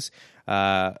things.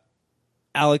 Alex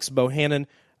Bohannon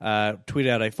tweeted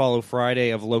out a follow Friday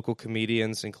of local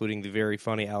comedians, including the very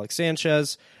funny Alex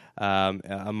Sanchez,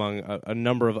 among a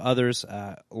number of others.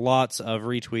 Lots of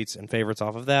retweets and favorites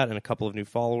off of that, and a couple of new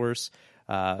followers,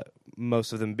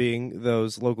 most of them being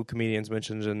those local comedians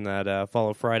mentioned in that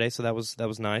follow Friday, so that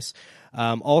was nice.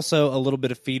 Also, a little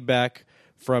bit of feedback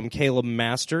from Caleb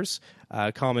Masters,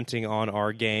 commenting on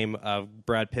our game of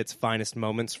Brad Pitt's finest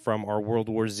moments from our World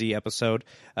War Z episode.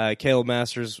 Caleb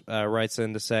Masters writes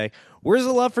in to say, "Where's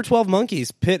the love for 12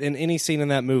 Monkeys? Pitt in any scene in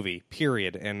that movie,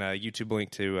 period." And YouTube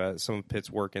link to some of Pitt's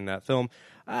work in that film.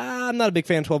 I'm not a big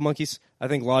fan of 12 Monkeys. I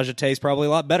think La Jetée is probably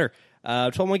a lot better.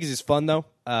 12 Monkeys is fun, though.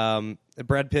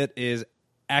 Brad Pitt is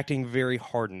acting very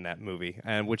hard in that movie,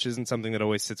 and which isn't something that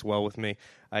always sits well with me,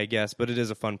 I guess, but it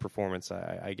is a fun performance,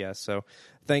 I guess. So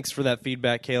thanks for that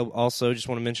feedback, Caleb. Also, just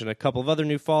want to mention a couple of other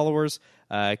new followers,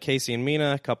 Casey and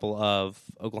Mina, a couple of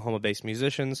Oklahoma-based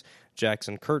musicians,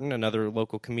 Jackson Curtin, another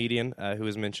local comedian who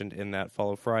was mentioned in that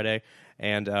Follow Friday,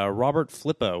 and Robert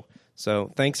Flippo.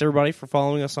 So thanks, everybody, for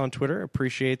following us on Twitter.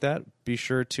 Appreciate that. Be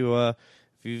sure to, if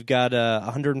you've got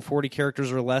 140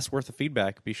 characters or less worth of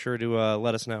feedback, be sure to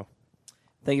let us know.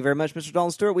 Thank you very much, Mr. Dalton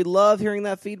Stewart. We love hearing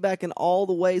that feedback in all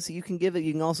the ways that you can give it.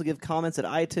 You can also give comments at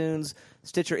iTunes,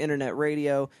 Stitcher Internet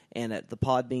Radio, and at the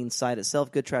Podbean site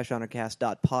itself,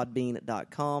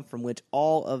 goodtrashhonorcast.podbean.com, from which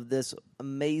all of this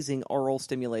amazing oral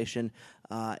stimulation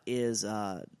is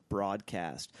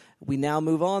broadcast. We now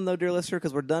move on, though, dear listener,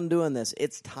 because we're done doing this.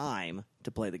 It's time to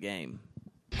play the game.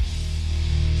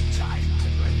 Time to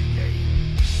play the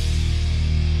game.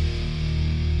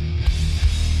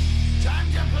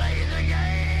 Time to play the game.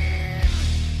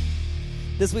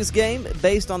 This week's game,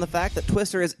 based on the fact that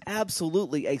Twister is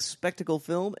absolutely a spectacle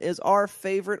film, is our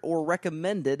favorite or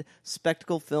recommended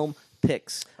spectacle film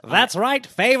picks. That's right.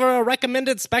 Favorite or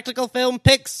recommended spectacle film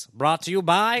picks, brought to you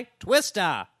by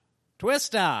Twister.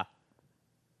 Twister.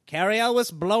 Carrie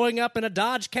Elwes blowing up in a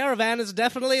Dodge Caravan is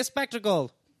definitely a spectacle.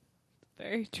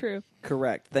 Very true.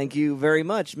 Correct. Thank you very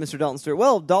much, Mr. Dalton Stewart.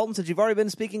 Well, Dalton, since you've already been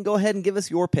speaking, go ahead and give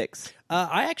us your picks.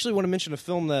 I actually want to mention a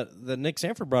film that Nick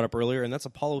Sanford brought up earlier, and that's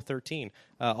Apollo 13,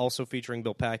 also featuring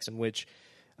Bill Paxton, which,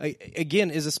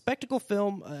 again, is a spectacle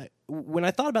film. When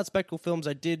I thought about spectacle films,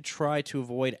 I did try to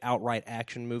avoid outright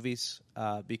action movies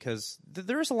because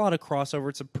there's a lot of crossover.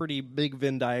 It's a pretty big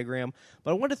Venn diagram.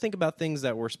 But I wanted to think about things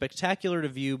that were spectacular to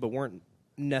view but weren't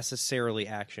necessarily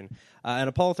action. And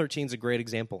Apollo 13 is a great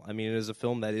example. I mean, it is a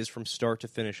film that is from start to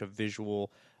finish a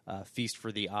visual feast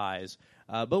for the eyes.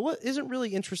 But what isn't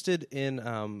really interested in,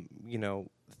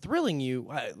 thrilling you...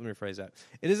 let me rephrase that.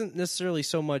 It isn't necessarily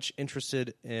so much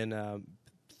interested in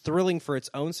thrilling for its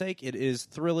own sake. It is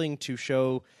thrilling to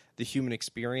show the human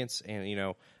experience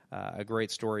and, a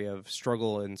great story of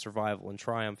struggle and survival and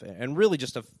triumph, and really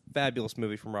just a fabulous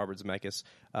movie from Robert Zemeckis,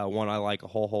 one I like a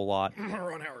whole lot.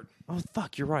 Ron Howard. Oh,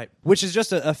 fuck, you're right. Which is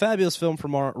just a fabulous film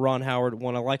from Ron Howard,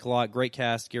 one I like a lot. Great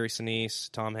cast, Gary Sinise,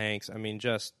 Tom Hanks. I mean,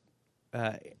 just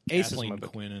aces. Kathleen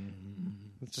Quinn.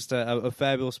 It's just a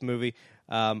fabulous movie.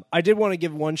 I did want to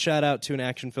give one shout out to an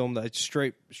action film, that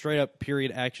straight up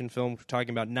period action film, talking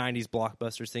about 90s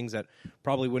blockbusters, things that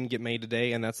probably wouldn't get made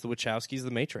today, and that's the Wachowskis'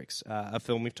 The Matrix, a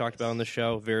film we've talked about on the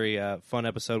show. Very fun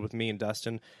episode with me and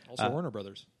Dustin. Also Warner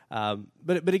Brothers.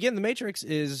 But again, The Matrix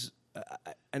is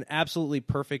an absolutely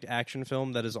perfect action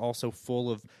film that is also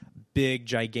full of big,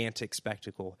 gigantic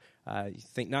spectacle. You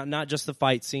think not just the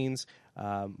fight scenes,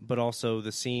 but also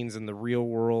the scenes in the real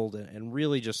world, and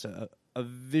really just a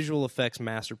visual effects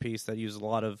masterpiece that uses a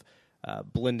lot of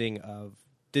blending of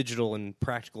digital and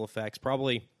practical effects.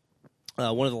 Probably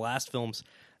one of the last films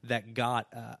that got,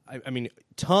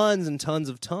 tons and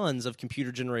tons of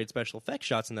computer-generated special effects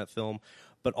shots in that film,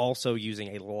 but also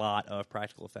using a lot of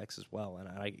practical effects as well. And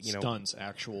stunts,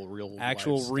 actual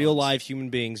real live human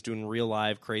beings doing real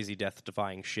live crazy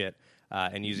death-defying shit,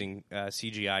 and using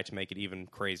CGI to make it even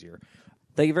crazier.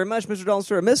 Thank you very much, Mr. Dalton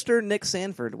Stewart. Mr. Nick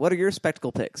Sanford, what are your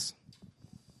spectacle picks?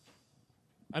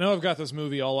 I know I've got this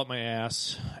movie all up my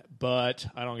ass, but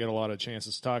I don't get a lot of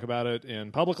chances to talk about it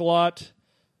in public a lot.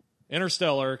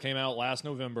 Interstellar came out last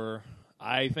November.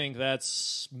 I think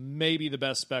that's maybe the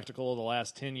best spectacle of the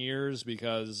last 10 years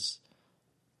because,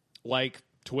 like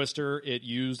Twister, it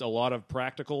used a lot of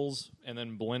practicals and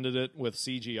then blended it with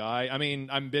CGI. I mean,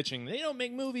 I'm bitching. They don't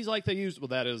make movies like they used. Well,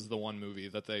 that is the one movie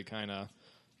that they kind of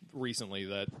recently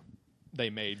that they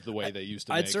made the way they used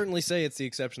to make. I'd certainly say it's the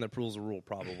exception that proves the rule,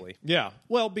 probably. Yeah.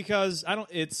 Well, because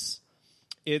it's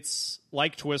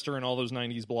like Twister and all those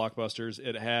 90s blockbusters.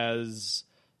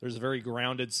 There's a very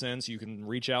grounded sense. You can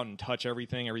reach out and touch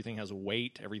everything. Everything has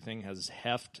weight. Everything has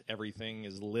heft. Everything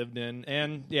is lived in.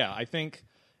 And yeah, I think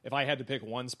if I had to pick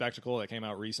one spectacle that came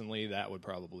out recently, that would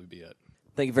probably be it.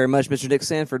 Thank you very much, Mr. Nick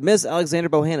Sanford. Ms. Alexander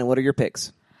Bohannon, what are your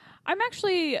picks? I'm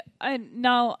actually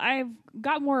no, I've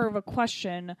got more of a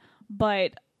question,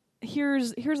 but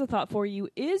here's a thought for you: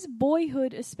 is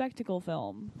Boyhood a spectacle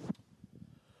film?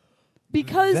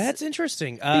 Because that's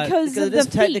interesting. Because it is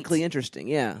technically interesting.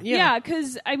 Yeah. Yeah.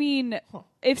 Because I mean,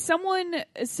 if someone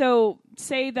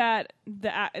say that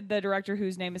the director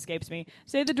whose name escapes me,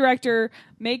 say the director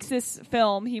makes this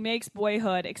film, he makes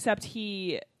Boyhood, except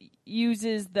he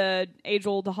uses the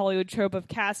age-old Hollywood trope of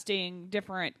casting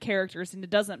different characters, and it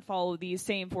doesn't follow these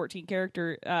same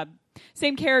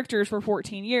same characters for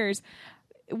 14 years.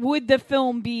 Would the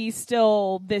film be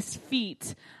still this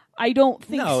feat? I don't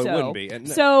think so. No, it wouldn't be.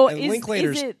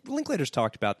 And Linklater's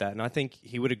talked about that, and I think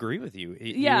he would agree with you.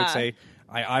 He would say,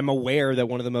 I'm aware that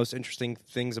one of the most interesting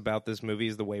things about this movie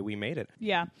is the way we made it.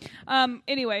 Yeah.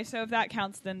 Anyway, so if that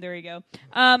counts, then there you go.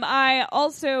 I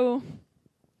also,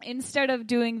 instead of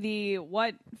doing the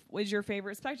what was your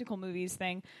favorite spectacle movies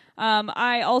thing,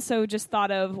 I also just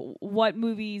thought of what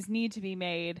movies need to be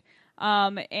made.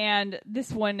 And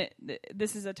this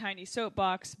is a tiny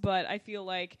soapbox, but I feel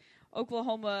like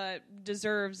Oklahoma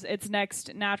deserves its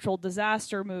next natural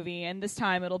disaster movie, and this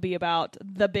time it'll be about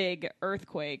the big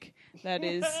earthquake that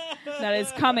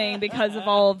is coming because of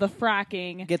all of the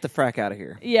fracking. Get the frack out of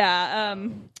here. Yeah,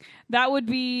 that would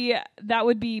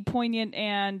be poignant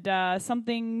and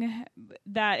something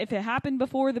that if it happened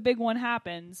before the big one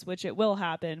happens, which it will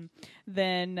happen,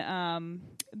 then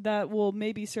that will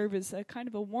maybe serve as a kind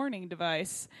of a warning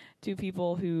device to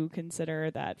people who consider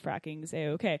that fracking's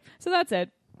A-okay. So that's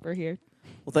it. We're here.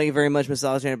 Well, thank you very much, Miss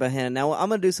Alexander Bohannon. Now, I'm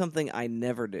going to do something I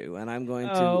never do, and I'm going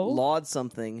to laud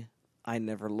something I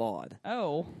never laud.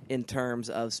 Oh. In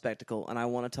terms of spectacle, and I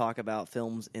want to talk about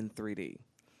films in 3D,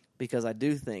 because I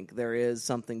do think there is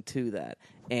something to that.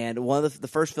 And one of the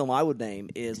first film I would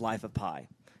name is Life of Pi,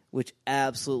 which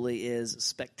absolutely is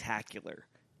spectacular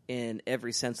in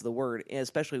every sense of the word,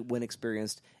 especially when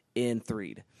experienced in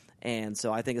 3D. And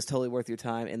so I think it's totally worth your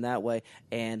time in that way.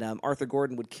 And Arthur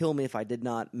Gordon would kill me if I did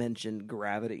not mention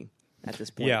Gravity at this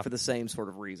point for the same sort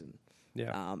of reason.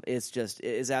 Yeah. It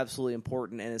is absolutely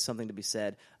important, and it's something to be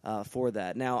said for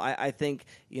that. Now, I think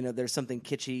there's something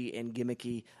kitschy and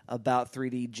gimmicky about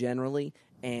 3D generally,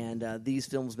 and these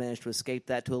films managed to escape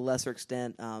that to a lesser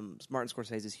extent. Martin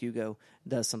Scorsese's Hugo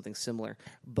does something similar,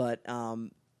 but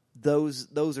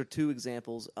those are two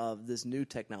examples of this new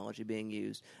technology being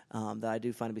used that I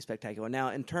do find to be spectacular. Now,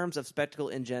 in terms of spectacle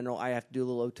in general, I have to do a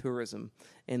little auteurism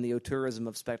in the auteurism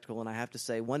of spectacle, and I have to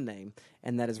say one name,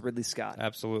 and that is Ridley Scott.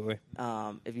 Absolutely.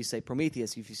 If you say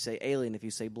Prometheus, if you say Alien, if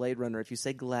you say Blade Runner, if you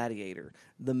say Gladiator,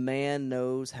 the man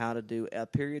knows how to do a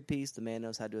period piece, the man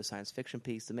knows how to do a science fiction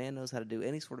piece, the man knows how to do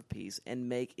any sort of piece and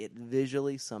make it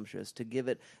visually sumptuous, to give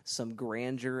it some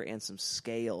grandeur and some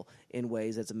scale in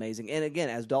ways that's amazing. And again,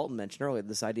 as Dalton mentioned earlier,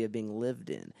 this idea of being lived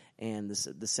in and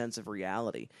the sense of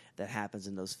reality that happens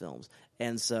in those films.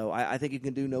 And so I think you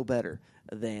can do no better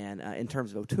than, in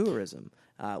terms of auteurism,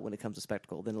 when it comes to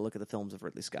spectacle, than to look at the films of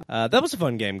Ridley Scott. That was a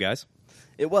fun game, guys.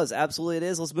 It was. Absolutely it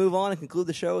is. Let's move on and conclude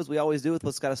the show as we always do with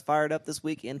what's got us fired up this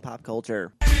week in pop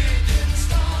culture.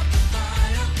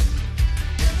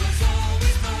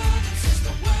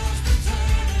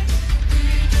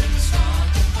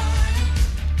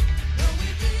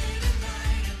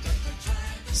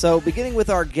 So, beginning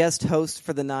with our guest host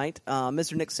for the night,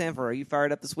 Mr. Nick Sanford, are you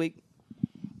fired up this week?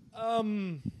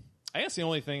 I guess the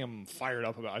only thing I'm fired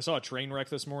up about, I saw a train wreck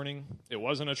this morning. It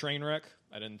wasn't a train wreck.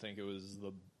 I didn't think it was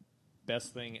the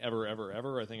best thing ever.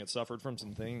 I think it suffered from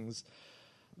some things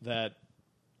that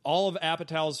all of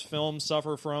Apatow's films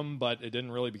suffer from, but it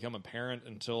didn't really become apparent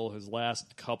until his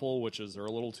last couple, which is they're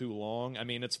a little too long. I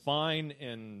mean, it's fine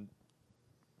in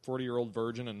 40-Year-Old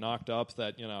Virgin and Knocked Up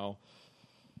that,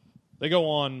 they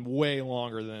go on way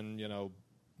longer than,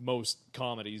 most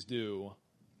comedies do.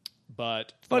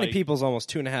 But Funny like, People's almost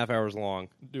 2.5 hours long.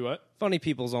 Do what? Funny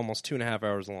People's almost 2.5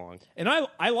 hours long. And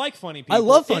I like Funny People. I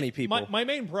love Funny People. My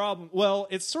main problem, well,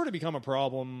 it's sort of become a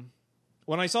problem.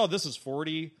 When I saw This Is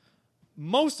 40,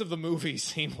 most of the movie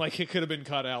seemed like it could have been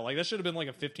cut out. Like, that should have been like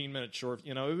a 15-minute short.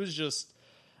 You know, it was just,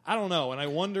 I don't know. And I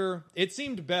wonder, it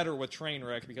seemed better with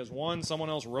Trainwreck because, one, someone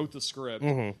else wrote the script.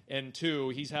 And two,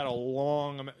 he's had a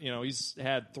long, he's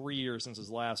had 3 years since his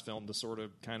last film to sort of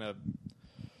kind of,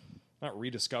 not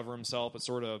rediscover himself, but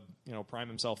sort of, prime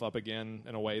himself up again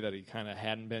in a way that he kind of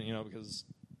hadn't been, because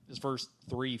his first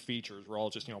 3 features were all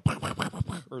just,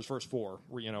 or his first 4,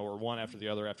 or one after the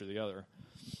other after the other.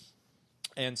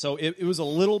 And so it was a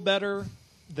little better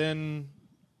than,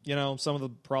 some of the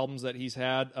problems that he's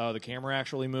had. The camera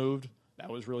actually moved. That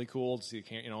was really cool to see the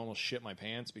camera, almost shit my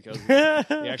pants because he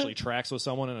actually tracks with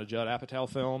someone in a Judd Apatow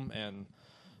film. And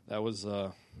that was,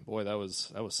 that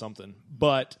was something.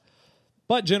 But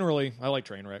generally, I like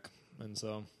Trainwreck, and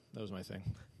so that was my thing.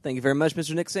 Thank you very much,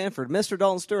 Mr. Nick Sanford. Mr.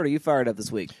 Dalton Stewart, are you fired up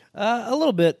this week? A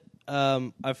little bit.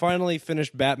 I finally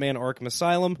finished Batman Arkham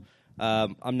Asylum.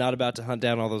 I'm not about to hunt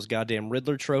down all those goddamn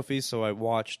Riddler trophies, so I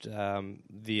watched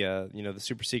the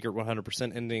super secret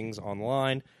 100% endings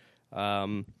online.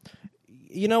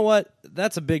 You know what?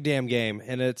 That's a big damn game,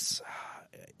 and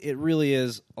it really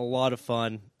is a lot of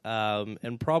fun,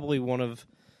 and probably one of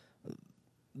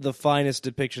the finest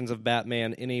depictions of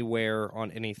Batman anywhere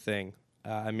on anything.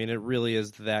 It really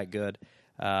is that good.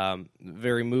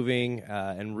 Very moving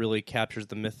and really captures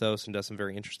the mythos and does some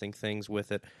very interesting things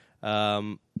with it.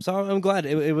 So I'm glad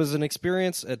it was an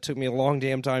experience. It took me a long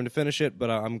damn time to finish it, but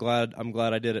I'm glad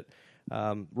I did it.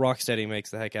 Rocksteady makes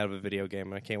the heck out of a video game,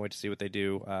 and I can't wait to see what they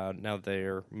do now that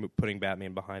they're putting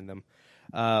Batman behind them.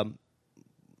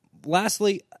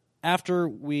 Lastly, after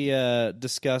we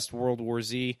discussed World War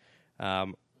Z,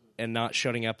 and not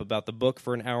shutting up about the book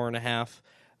for an hour and a half,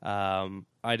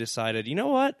 I decided, you know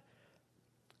what?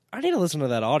 I need to listen to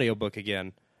that audiobook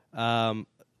again.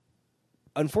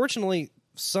 Unfortunately,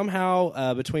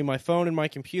 somehow between my phone and my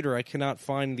computer, I cannot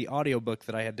find the audiobook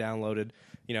that I had downloaded,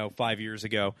 5 years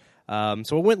ago.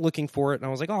 So I went looking for it, and I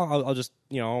was like, oh, I'll just,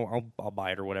 I'll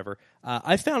buy it or whatever.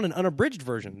 I found an unabridged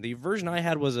version. The version I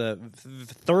had was a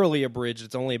thoroughly abridged.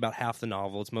 It's only about half the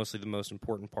novel. It's mostly the most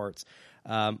important parts.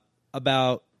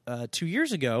 About 2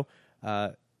 years ago,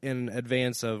 in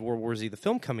advance of World War Z, the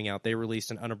film coming out, they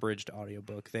released an unabridged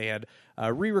audiobook. They had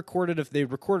recorded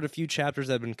a few chapters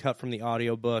that had been cut from the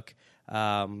audiobook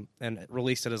and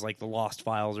released it as like the Lost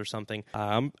Files or something.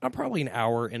 I'm probably an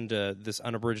hour into this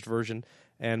unabridged version,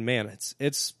 and man,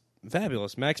 it's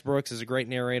fabulous. Max Brooks is a great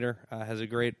narrator, has a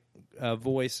great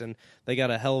voice, and they got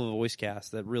a hell of a voice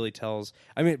cast that really tells.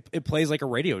 It plays like a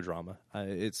radio drama.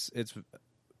 It's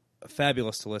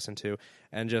fabulous to listen to,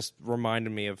 and just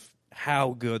reminded me of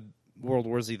how good World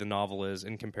War Z the novel is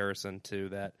in comparison to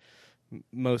that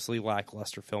mostly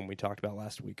lackluster film we talked about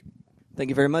last week. Thank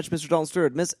you very much, Mr. Dalton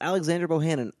Stewart. Miss Alexandra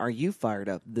Bohannon, are you fired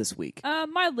up this week?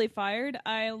 Mildly fired.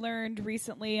 I learned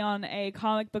recently on a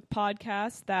comic book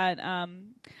podcast that,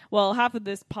 half of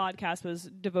this podcast was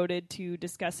devoted to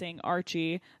discussing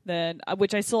Archie,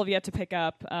 which I still have yet to pick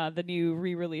up, the new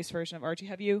re-release version of Archie.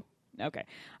 Have you? Okay.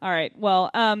 All right. Well,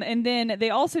 and then they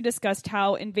also discussed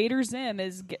how Invader Zim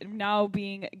is now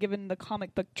being given the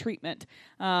comic book treatment.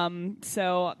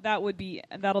 So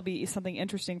that'll be something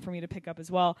interesting for me to pick up as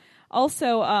well.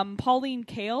 Also, Pauline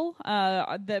Kael,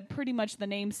 pretty much the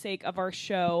namesake of our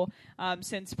show,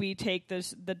 since we take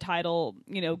the title,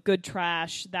 Good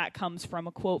Trash, that comes from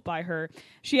a quote by her.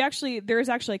 There's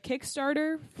actually a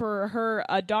Kickstarter for her,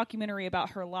 a documentary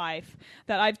about her life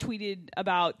that I've tweeted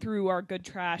about through our Good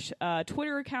Trash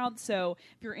Twitter account. So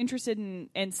if you're interested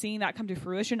in seeing that come to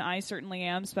fruition, I certainly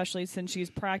am, especially since she's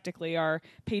practically our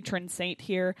patron saint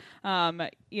here.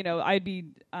 I'd be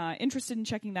interested in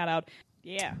checking that out.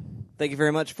 Yeah. Thank you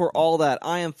very much for all that.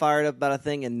 I am fired up about a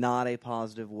thing in not a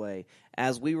positive way.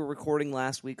 As we were recording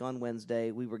last week on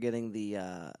Wednesday, we were getting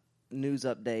the news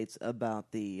updates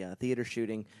about the theater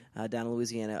shooting down in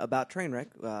Louisiana, about Trainwreck,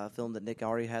 a film that Nick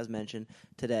already has mentioned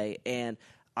today. And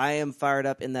I am fired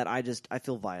up in that I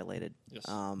feel violated. Yes.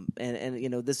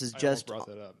 And this is just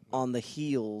on the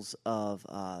heels of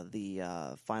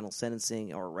the final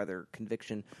sentencing, or rather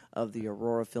conviction, of the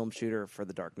Aurora film shooter for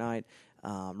The Dark Knight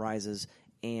Rises,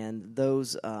 and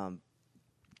those kind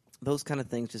of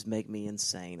things just make me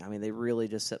insane. They really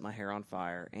just set my hair on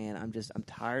fire, and I'm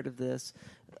tired of this.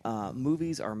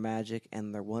 movies are magic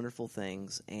and they're wonderful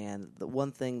things, and the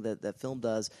one thing that film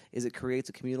does is it creates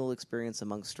a communal experience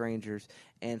among strangers,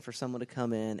 and for someone to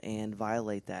come in and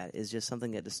violate that is just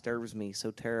something that disturbs me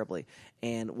so terribly.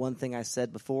 And one thing I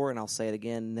said before, and I'll say it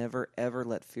again, never ever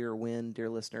let fear win, dear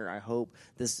listener. I hope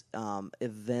this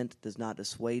event does not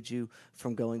dissuade you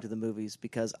from going to the movies,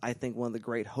 because I think one of the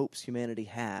great hopes humanity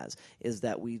has is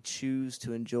that we choose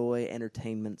to enjoy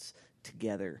entertainments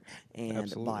together, and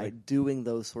Absolutely. by doing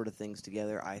those sort of things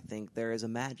together, I think there is a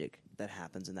magic that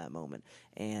happens in that moment,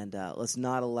 and let's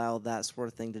not allow that sort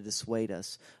of thing to dissuade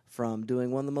us from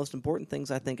doing one of the most important things,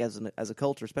 I think, as a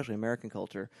culture, especially American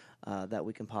culture, that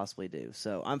we can possibly do.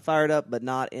 So I'm fired up, but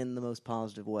not in the most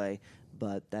positive way,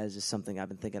 but that is just something I've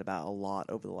been thinking about a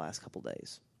lot over the last couple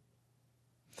days.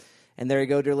 And there you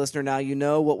go, dear listener. Now you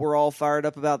know what we're all fired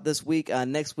up about this week.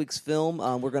 Next week's film,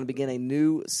 we're going to begin a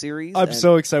new series. I'm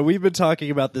so excited. We've been talking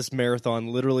about this marathon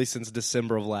literally since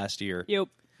December of last year. Yep.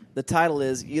 The title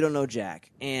is You Don't Know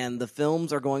Jack, and the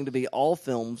films are going to be all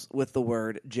films with the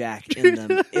word Jack in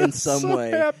them in some so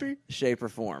way, happy. shape, or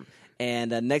form. And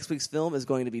next week's film is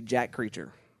going to be Jack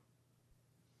Creature.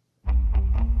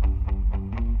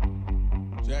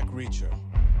 Jack Reacher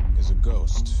is a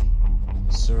ghost.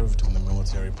 Served in the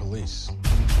military police.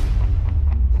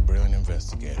 A brilliant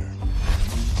investigator.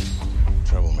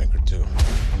 Troublemaker, too.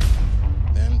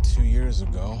 Then, 2 years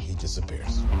ago, he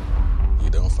disappears. You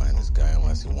don't find this guy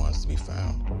unless he wants to be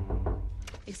found.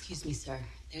 Excuse me, sir.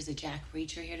 There's a Jack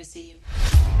Reacher here to see you.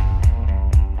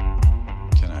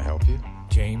 Can I help you?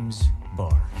 James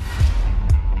Barr.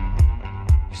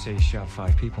 You say you shot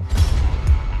 5 people.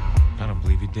 I don't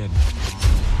believe you did.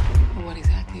 What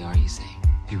exactly are you saying?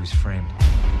 He was framed. So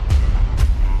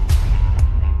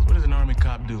what does an army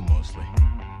cop do, mostly?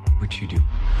 What you do.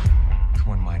 With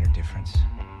one minor difference.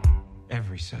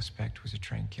 Every suspect was a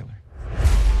trained killer.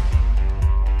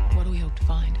 What do we hope to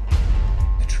find?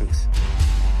 The truth.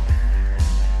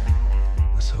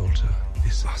 A soldier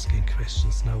is asking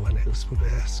questions no one else would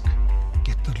ask.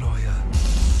 Get the lawyer.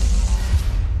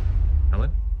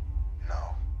 Helen?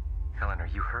 No. Helen, are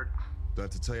you hurt? Do I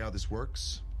have to tell you how this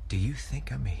works? Do you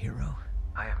think I'm a hero?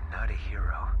 I am not a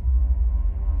hero.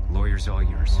 Lawyer's all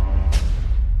yours.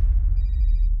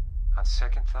 On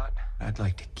second thought, I'd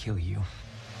like to kill you.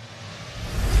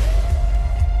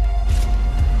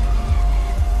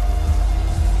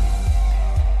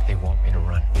 They want me to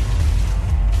run.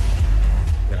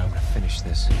 But I'm gonna finish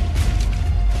this.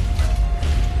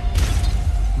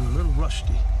 You're a little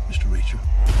rusty, Mr. Reacher.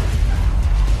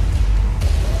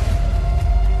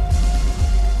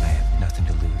 I have nothing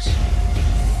to lose.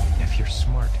 If you're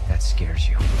smart, that scares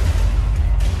you.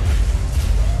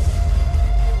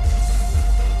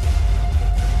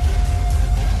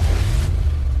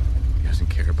 He doesn't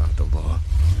care about the law.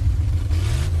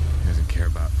 He doesn't care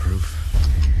about proof.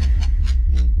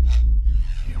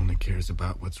 He only cares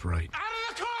about what's right. Out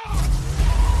of the car!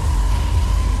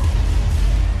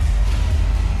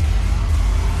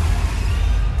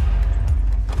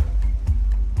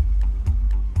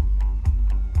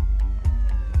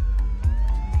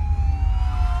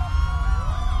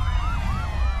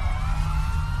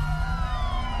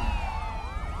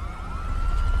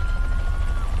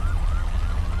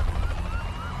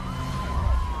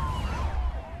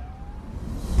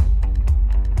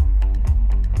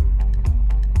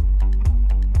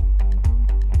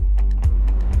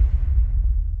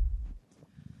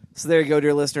 So there you go,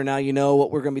 dear listener. Now you know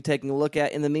what we're going to be taking a look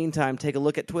at. In the meantime, take a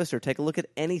look at Twister. Take a look at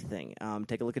anything.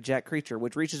 Take a look at Jack Creature,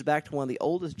 which reaches back to one of the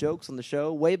oldest jokes on the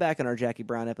show. Way back in our Jackie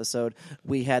Brown episode,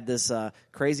 we had this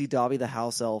crazy Dobby the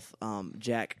House Elf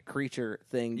Jack Creature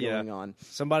thing going on.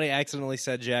 Somebody accidentally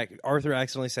said Arthur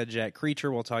accidentally said Jack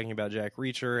Creature while talking about Jack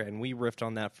Reacher, and we riffed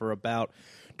on that for about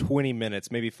 20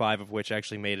 minutes, maybe 5 of which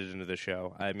actually made it into the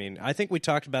show. I mean, I think we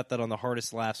talked about that on the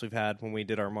hardest laughs we've had when we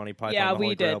did our Monty Python the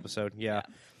Holy Grail episode. Yeah.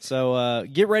 So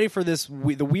get ready for this,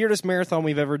 the weirdest marathon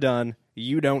we've ever done.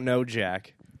 You Don't Know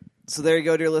Jack. So there you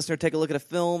go, dear listener. Take a look at a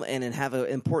film and then have an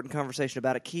important conversation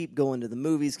about it. Keep going to the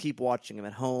movies, keep watching them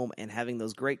at home, and having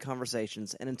those great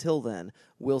conversations. And until then,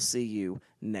 we'll see you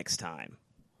next time.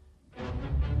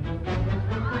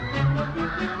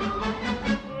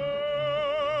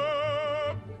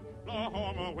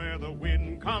 Oklahoma, where the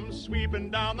wind comes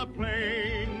sweeping down the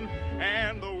plain,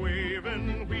 and the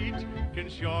waving wheat can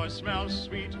sure smell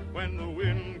sweet when the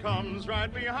wind comes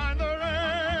right behind the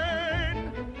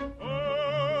rain.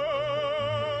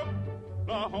 Oh,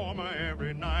 Oklahoma,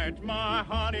 every night my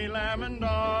honey lamb and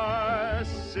I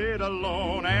sit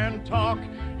alone and talk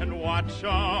and watch a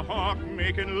hawk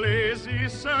making lazy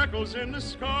circles in the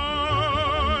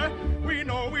sky. We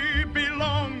know we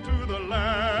belong to the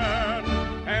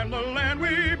land, and the land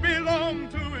we belong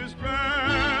to is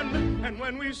grand. And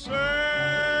when we say,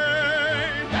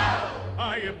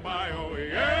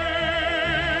 I-E-I-O-E-A,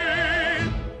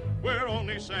 we're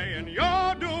only saying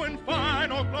you're doing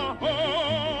fine,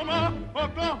 Oklahoma,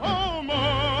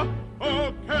 Oklahoma,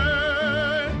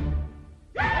 okay.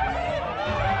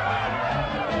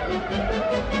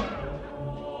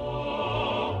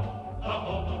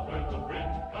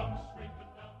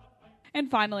 And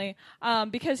finally,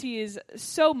 because he is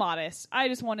so modest, I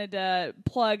just wanted to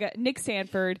plug Nick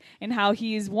Sanford and how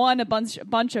he's won a bunch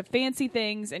of fancy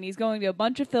things, and he's going to a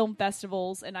bunch of film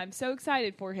festivals, and I'm so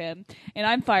excited for him, and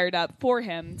I'm fired up for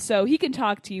him, so he can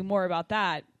talk to you more about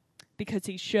that, because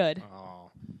he should.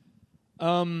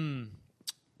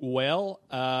 Well,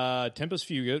 Tempest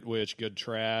Fugit, which Good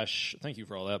Trash, thank you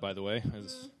for all that, by the way.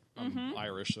 I'm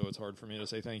Irish, so it's hard for me to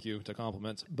say thank you to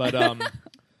compliments, but...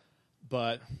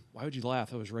 But why would you laugh?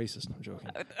 That was racist. I'm joking.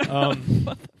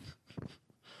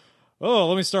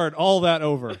 Let me start all that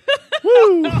over.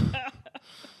 Woo!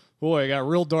 Boy, it got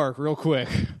real dark real quick.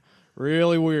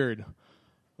 Really weird.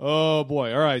 Oh,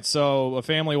 boy. All right, so a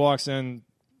family walks in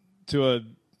to a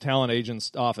talent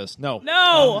agent's office. No.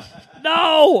 No!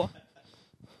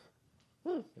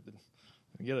 I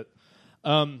get it.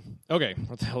 Okay,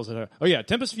 what the hell is it? Oh yeah,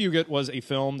 Tempest Fugit was a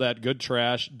film that Good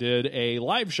Trash did a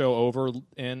live show over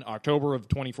in October of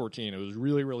 2014. It was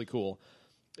really, really cool.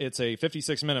 It's a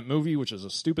 56-minute movie, which is a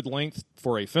stupid length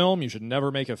for a film. You should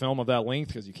never make a film of that length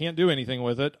because you can't do anything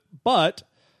with it. But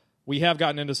we have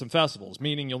gotten into some festivals,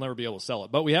 meaning you'll never be able to sell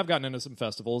it. But we have gotten into some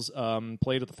festivals.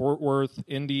 Played at the Fort Worth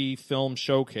Indie Film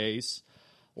Showcase.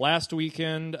 Last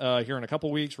weekend, here in a couple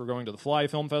weeks, we're going to the Fly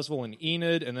Film Festival in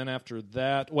Enid, and then after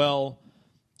that, well,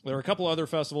 there are a couple other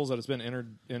festivals that it's been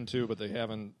entered into, but they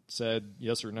haven't said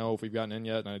yes or no if we've gotten in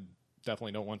yet, and I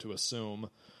definitely don't want to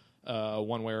assume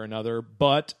one way or another.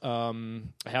 But I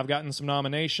have gotten some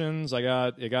nominations. It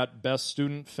got Best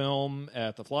Student Film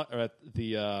at the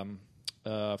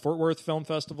Fort Worth Film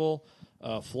Festival.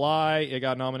 Fly, it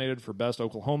got nominated for Best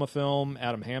Oklahoma Film.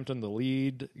 Adam Hampton, the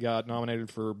lead, got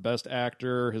nominated for Best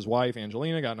Actor. His wife,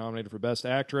 Angelina, got nominated for Best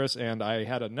Actress. And I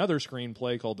had another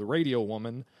screenplay called The Radio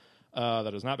Woman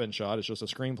that has not been shot. It's just a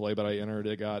screenplay, but I entered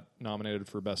it, got nominated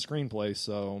for Best Screenplay.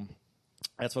 So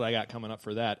that's what I got coming up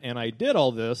for that. And I did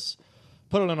all this,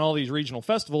 put it on all these regional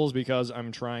festivals because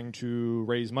I'm trying to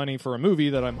raise money for a movie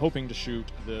that I'm hoping to shoot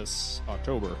this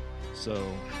October. So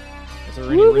if there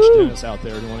are any rich dentists out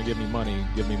there who want to give me money,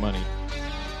 give me money.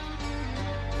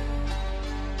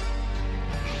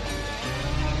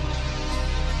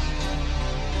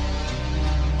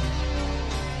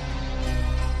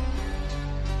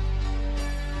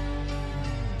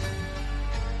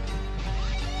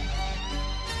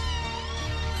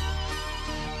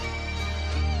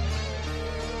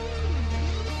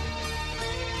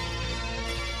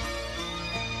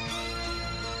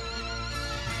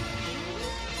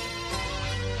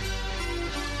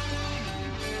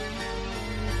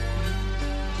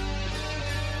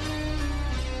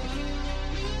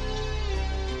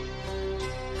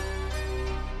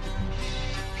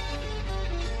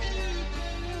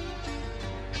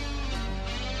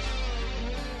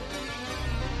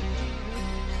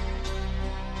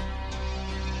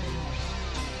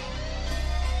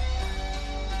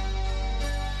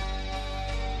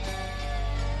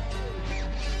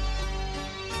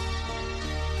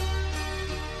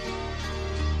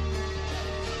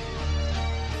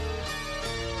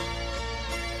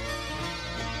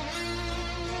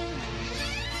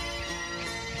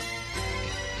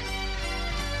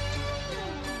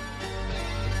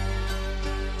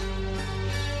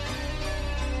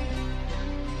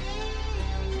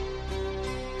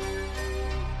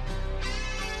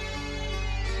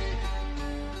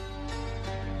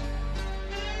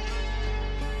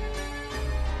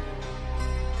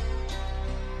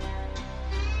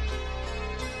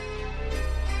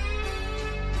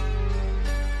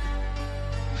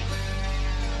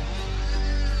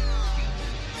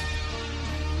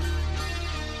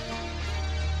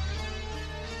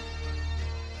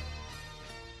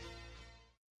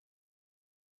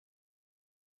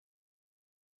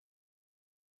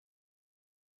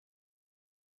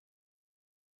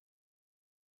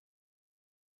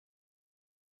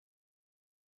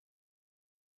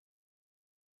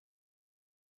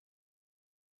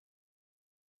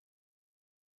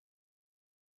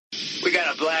 We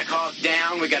got a Black Hawk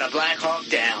down, we got a Black Hawk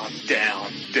down,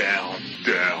 down, down,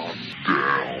 down,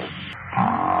 down.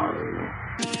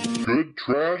 Good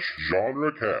Trash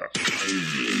Genre Cast.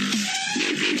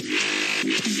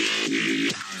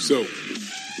 So,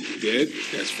 dead?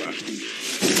 That's fine.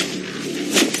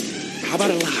 How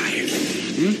about alive?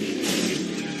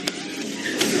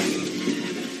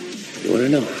 You want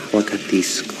to know how I got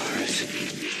these scars?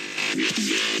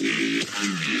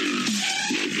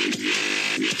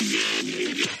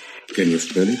 Can you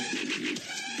spell it?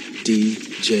 D-J-A-N-G-O.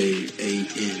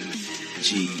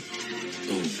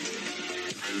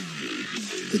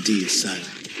 The D is silent.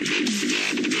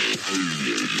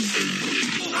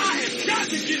 I have got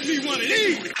to get me one of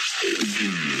these!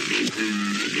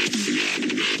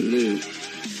 Luke,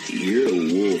 you're a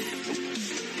wolf.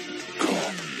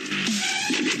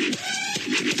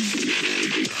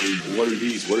 What are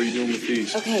these? What are you doing with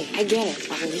these? Okay, I get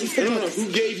it. I'll release the No. books.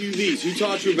 Who gave you these? Who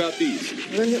taught you about these?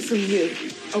 Learn it from you,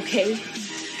 okay?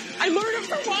 I learned it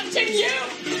from watching you!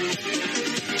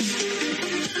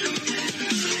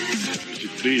 If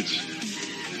it bleeds,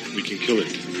 we can kill it.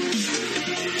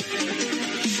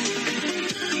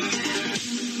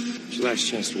 It's your last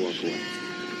chance to walk away.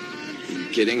 Are you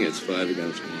kidding? It's 5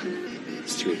 against 1.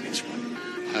 It's 3 against 1.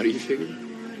 How do you figure?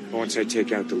 Once I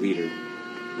take out the leader,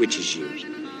 which is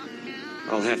you,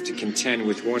 I'll have to contend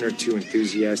with 1 or 2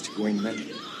 enthusiastic wingmen.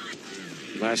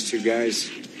 The last 2 guys,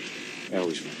 I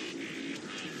always win.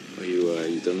 Well,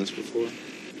 you done this before?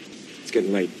 It's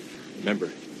getting late.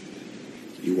 Remember,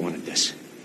 you wanted this.